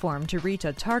platform to reach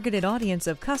a targeted audience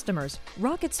of customers,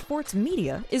 Rocket Sports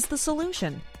Media is the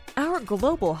solution. Our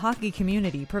global hockey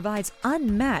community provides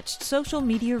unmatched social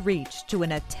media reach to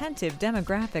an attentive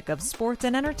demographic of sports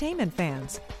and entertainment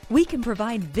fans. We can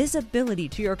provide visibility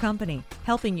to your company,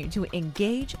 helping you to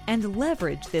engage and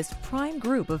leverage this prime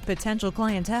group of potential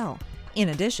clientele. In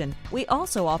addition, we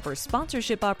also offer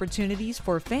sponsorship opportunities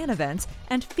for fan events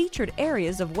and featured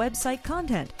areas of website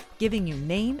content, giving you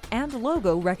name and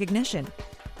logo recognition.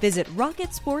 Visit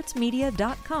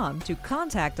rocketsportsmedia.com to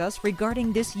contact us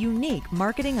regarding this unique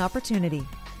marketing opportunity.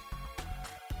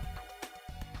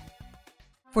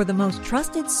 For the most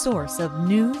trusted source of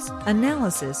news,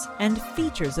 analysis, and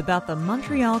features about the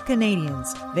Montreal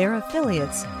Canadiens, their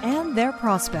affiliates, and their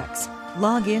prospects,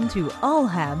 log in to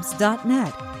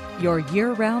allhabs.net, your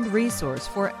year-round resource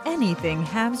for anything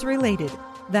Habs related.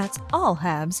 That's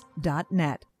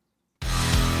allhabs.net.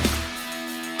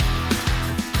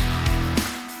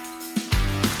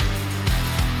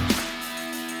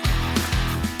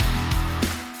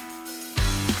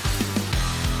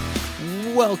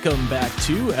 Welcome back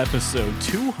to episode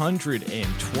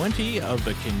 220 of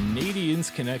the Canadians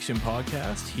Connection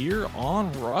podcast here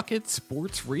on Rocket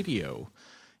Sports Radio.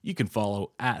 You can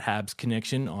follow at Habs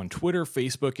Connection on Twitter,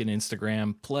 Facebook, and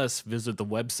Instagram. Plus, visit the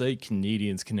website,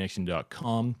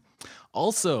 CanadiansConnection.com.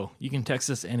 Also, you can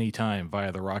text us anytime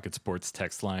via the Rocket Sports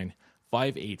text line,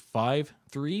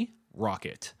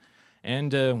 5853-ROCKET.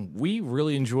 And we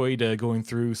really enjoyed going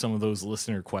through some of those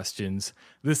listener questions.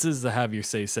 This is the Have Your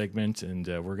Say segment, and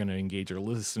we're going to engage our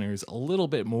listeners a little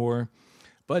bit more.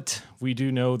 But we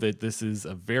do know that this is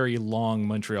a very long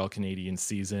Montreal Canadiens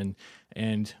season.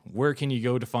 And where can you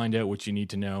go to find out what you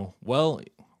need to know? Well,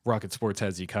 Rocket Sports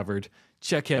has you covered.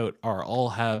 Check out our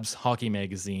All Habs hockey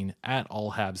magazine at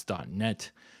allhabs.net.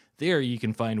 There you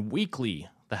can find weekly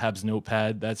the Habs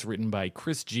Notepad. That's written by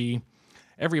Chris G.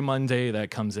 Every Monday that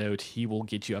comes out, he will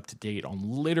get you up to date on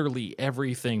literally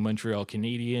everything Montreal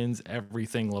Canadiens,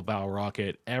 everything Laval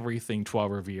Rocket, everything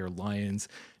Trois-Rivières Lions.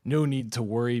 No need to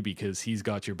worry because he's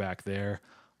got your back there.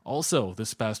 Also,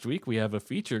 this past week, we have a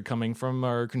feature coming from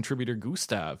our contributor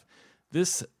Gustav.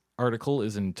 This article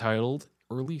is entitled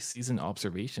Early Season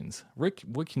Observations. Rick,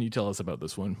 what can you tell us about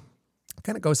this one?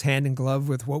 Kind of goes hand in glove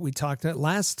with what we talked about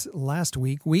last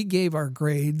week. We gave our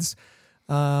grades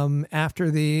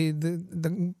after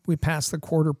we passed the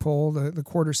quarter pole, the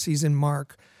quarter season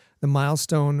mark, the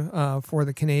milestone for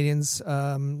the Canadians.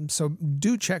 So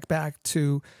do check back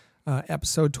to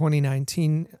episode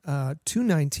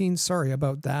 219. Sorry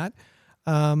about that.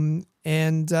 And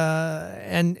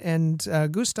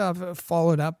Gustav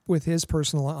followed up with his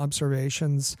personal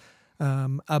observations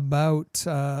about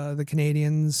the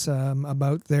Canadians,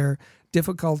 about their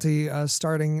difficulty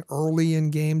starting early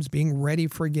in games, being ready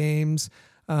for games,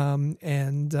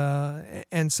 and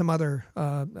some other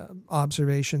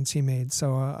observations he made.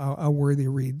 So a worthy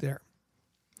read there.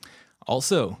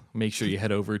 Also, make sure you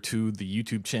head over to the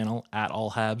YouTube channel at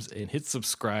All Habs and hit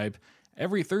subscribe.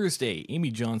 Every Thursday,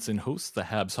 Amy Johnson hosts the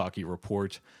Habs Hockey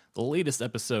Report, the latest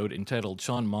episode entitled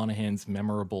Sean Monahan's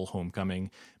Memorable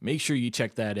Homecoming. Make sure you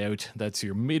check that out. That's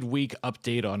your midweek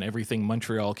update on everything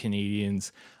Montreal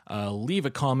Canadiens. Leave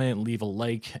a comment, leave a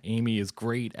like. Amy is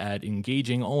great at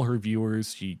engaging all her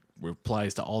viewers. She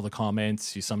replies to all the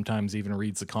comments. She sometimes even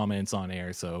reads the comments on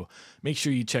air. So make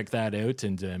sure you check that out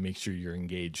and make sure you're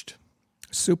engaged.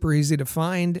 Super easy to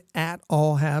find at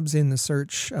All Habs in the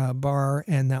search bar,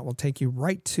 and that will take you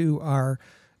right to our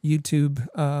YouTube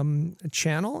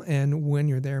channel. And when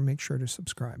you're there, make sure to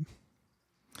subscribe.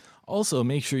 Also,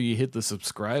 make sure you hit the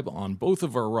subscribe on both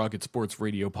of our Rocket Sports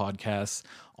Radio podcasts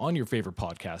on your favorite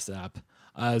podcast app.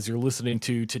 As you're listening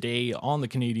to today on the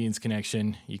Canadians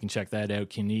Connection, you can check that out,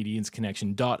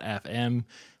 canadiansconnection.fm.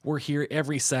 We're here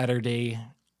every Saturday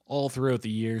all throughout the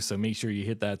year, so make sure you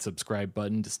hit that subscribe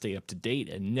button to stay up to date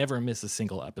and never miss a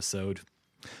single episode.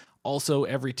 Also,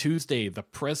 every Tuesday, The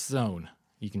Press Zone.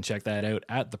 You can check that out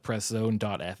at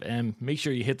thepresszone.fm. Make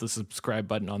sure you hit the subscribe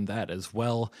button on that as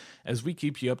well, as we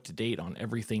keep you up to date on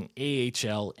everything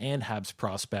AHL and Habs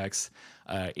prospects.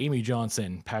 Amy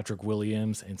Johnson, Patrick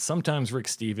Williams, and sometimes Rick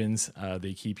Stevens,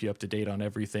 they keep you up to date on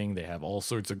everything. They have all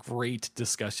sorts of great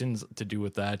discussions to do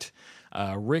with that.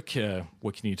 Rick,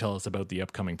 what can you tell us about the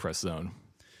upcoming Press Zone?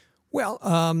 Well,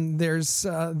 there's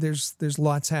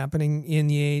lots happening in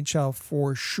the AHL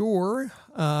for sure,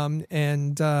 and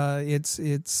it's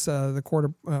the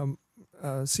quarter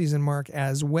season mark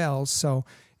as well. So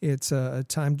it's a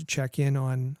time to check in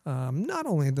on not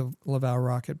only the Laval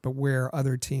Rocket, but where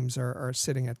other teams are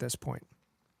sitting at this point.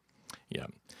 Yeah.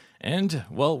 And,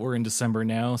 well, we're in December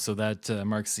now, so that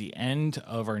marks the end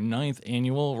of our 9th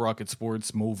annual Rocket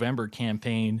Sports Movember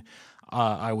campaign.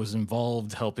 I was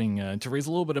involved helping to raise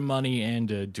a little bit of money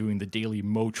and doing the daily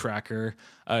Mo Tracker.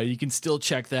 You can still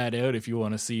check that out if you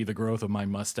want to see the growth of my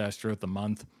mustache throughout the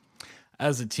month.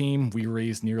 As a team, we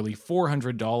raised nearly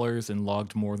 $400 and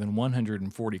logged more than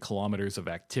 140 kilometers of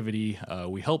activity.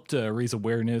 We helped raise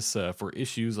awareness for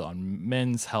issues on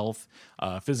men's health,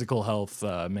 physical health,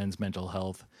 men's mental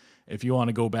health. If you want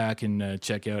to go back and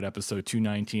check out episode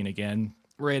 219 again,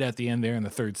 right at the end there in the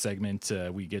third segment,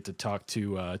 we get to talk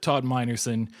to Todd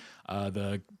Minerson,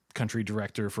 the country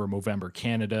director for Movember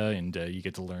Canada, and you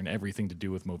get to learn everything to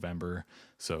do with Movember.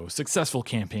 So successful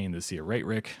campaign this year, right,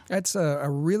 Rick? That's a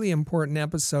really important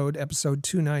episode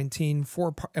 219,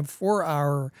 for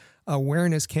our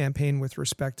awareness campaign with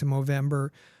respect to Movember.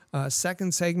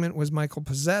 Second segment was Michael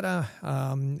Pezzetta,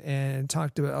 and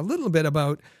talked a little bit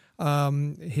about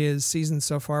his season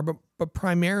so far, but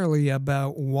primarily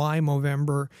about why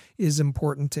Movember is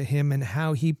important to him and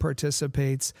how he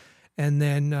participates. And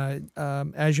then,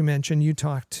 as you mentioned, you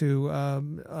talked to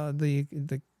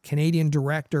the Canadian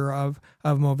director of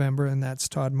Movember, and that's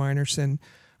Todd Minerson,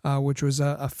 which was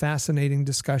a fascinating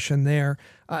discussion there.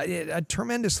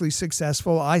 Tremendously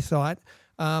successful, I thought.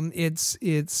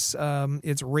 It's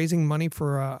raising money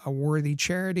for a worthy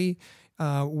charity,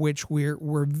 which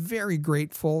we're very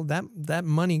grateful. That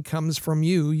money comes from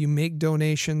you. You make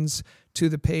donations to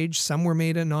the page. Some were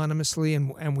made anonymously,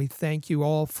 and we thank you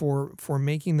all for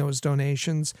making those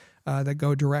donations that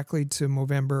go directly to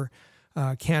Movember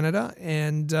Canada.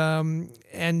 And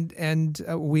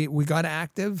we got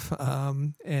active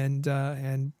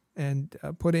and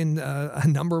put in a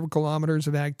number of kilometers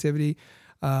of activity,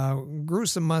 grew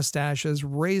some mustaches,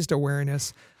 raised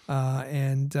awareness. I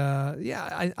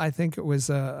think it was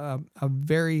a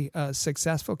very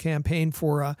successful campaign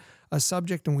for a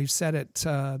subject, and we've said it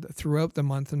throughout the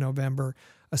month of November,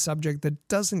 a subject that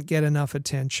doesn't get enough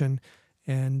attention,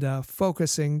 and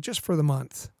focusing just for the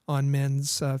month on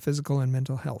men's physical and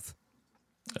mental health.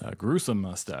 Gruesome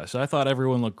mustache. I thought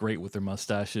everyone looked great with their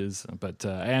mustaches, but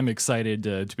I am excited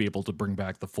to be able to bring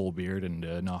back the full beard and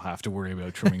not have to worry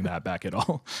about trimming that back at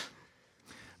all.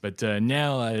 But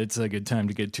now it's a good time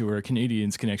to get to our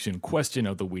Canadians Connection question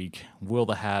of the week. Will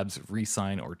the Habs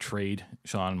re-sign or trade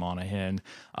Sean Monahan?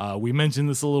 We mentioned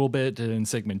this a little bit in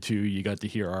segment 2. You got to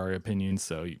hear our opinions,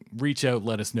 so reach out,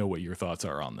 let us know what your thoughts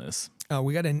are on this.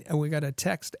 We got a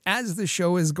text as the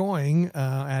show is going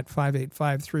at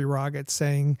 5853 Rocket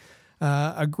saying,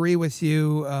 agree with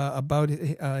you about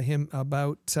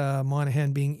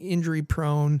Monahan being injury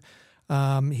prone.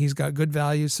 He's got good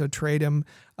value, so trade him.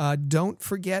 Don't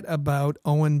forget about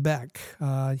Owen Beck.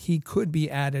 He could be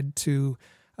added to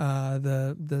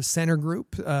the center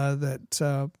group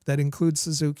that includes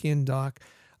Suzuki and Doc.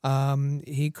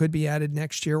 He could be added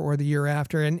next year or the year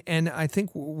after. And I think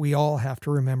we all have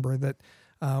to remember that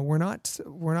we're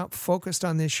not focused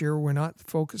on this year. We're not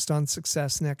focused on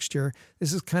success next year.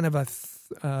 This is kind of a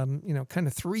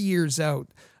 3 years out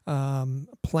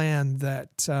plan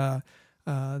that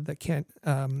Kent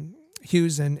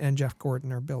Hughes and Jeff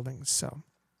Gordon are building. So,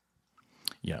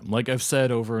 yeah, like I've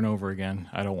said over and over again,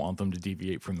 I don't want them to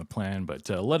deviate from the plan, but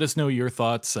let us know your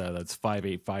thoughts. That's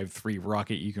 5853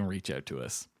 Rocket. You can reach out to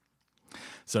us.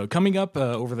 So coming up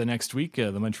over the next week,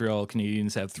 the Montreal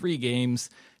Canadiens have 3 games.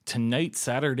 Tonight,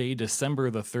 Saturday, December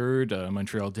the 3rd,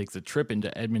 Montreal takes a trip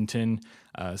into Edmonton,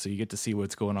 so you get to see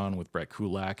what's going on with Brett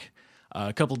Kulak.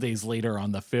 A couple days later,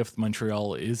 on the 5th,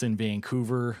 Montreal is in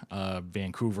Vancouver.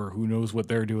 Vancouver, who knows what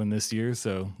they're doing this year,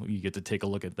 so you get to take a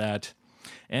look at that.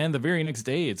 And the very next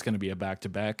day, it's going to be a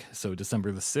back-to-back. So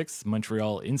December the 6th,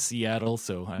 Montreal in Seattle.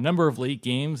 So a number of late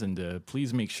games, and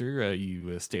please make sure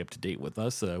you stay up to date with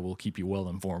us. We'll keep you well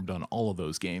informed on all of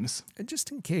those games. And just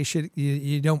in case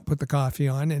you don't put the coffee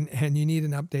on and you need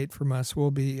an update from us, we'll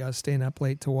be staying up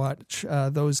late to watch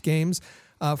those games.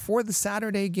 For the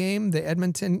Saturday game,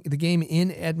 the game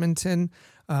in Edmonton,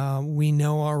 we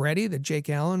know already that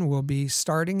Jake Allen will be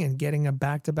starting and getting a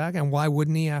back-to-back. And why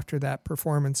wouldn't he after that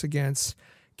performance against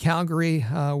Calgary?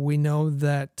 We know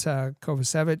that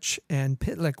Kovacevic and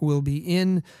Pitlick will be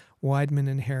in. Wideman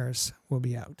and Harris will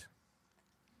be out.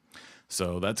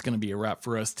 So that's going to be a wrap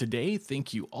for us today.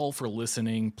 Thank you all for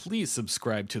listening. Please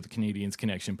subscribe to the Canadians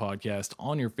Connection podcast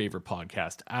on your favorite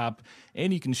podcast app,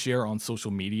 and you can share on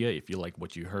social media if you like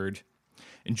what you heard.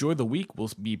 Enjoy the week. We'll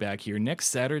be back here next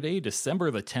Saturday, December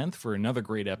the 10th, for another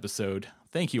great episode.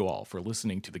 Thank you all for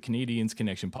listening to the Canadians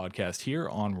Connection podcast here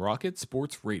on Rocket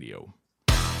Sports Radio.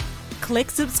 Click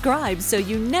subscribe so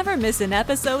you never miss an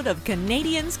episode of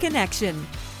Canadians Connection.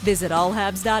 Visit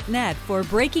allhabs.net for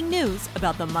breaking news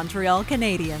about the Montreal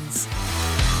Canadiens.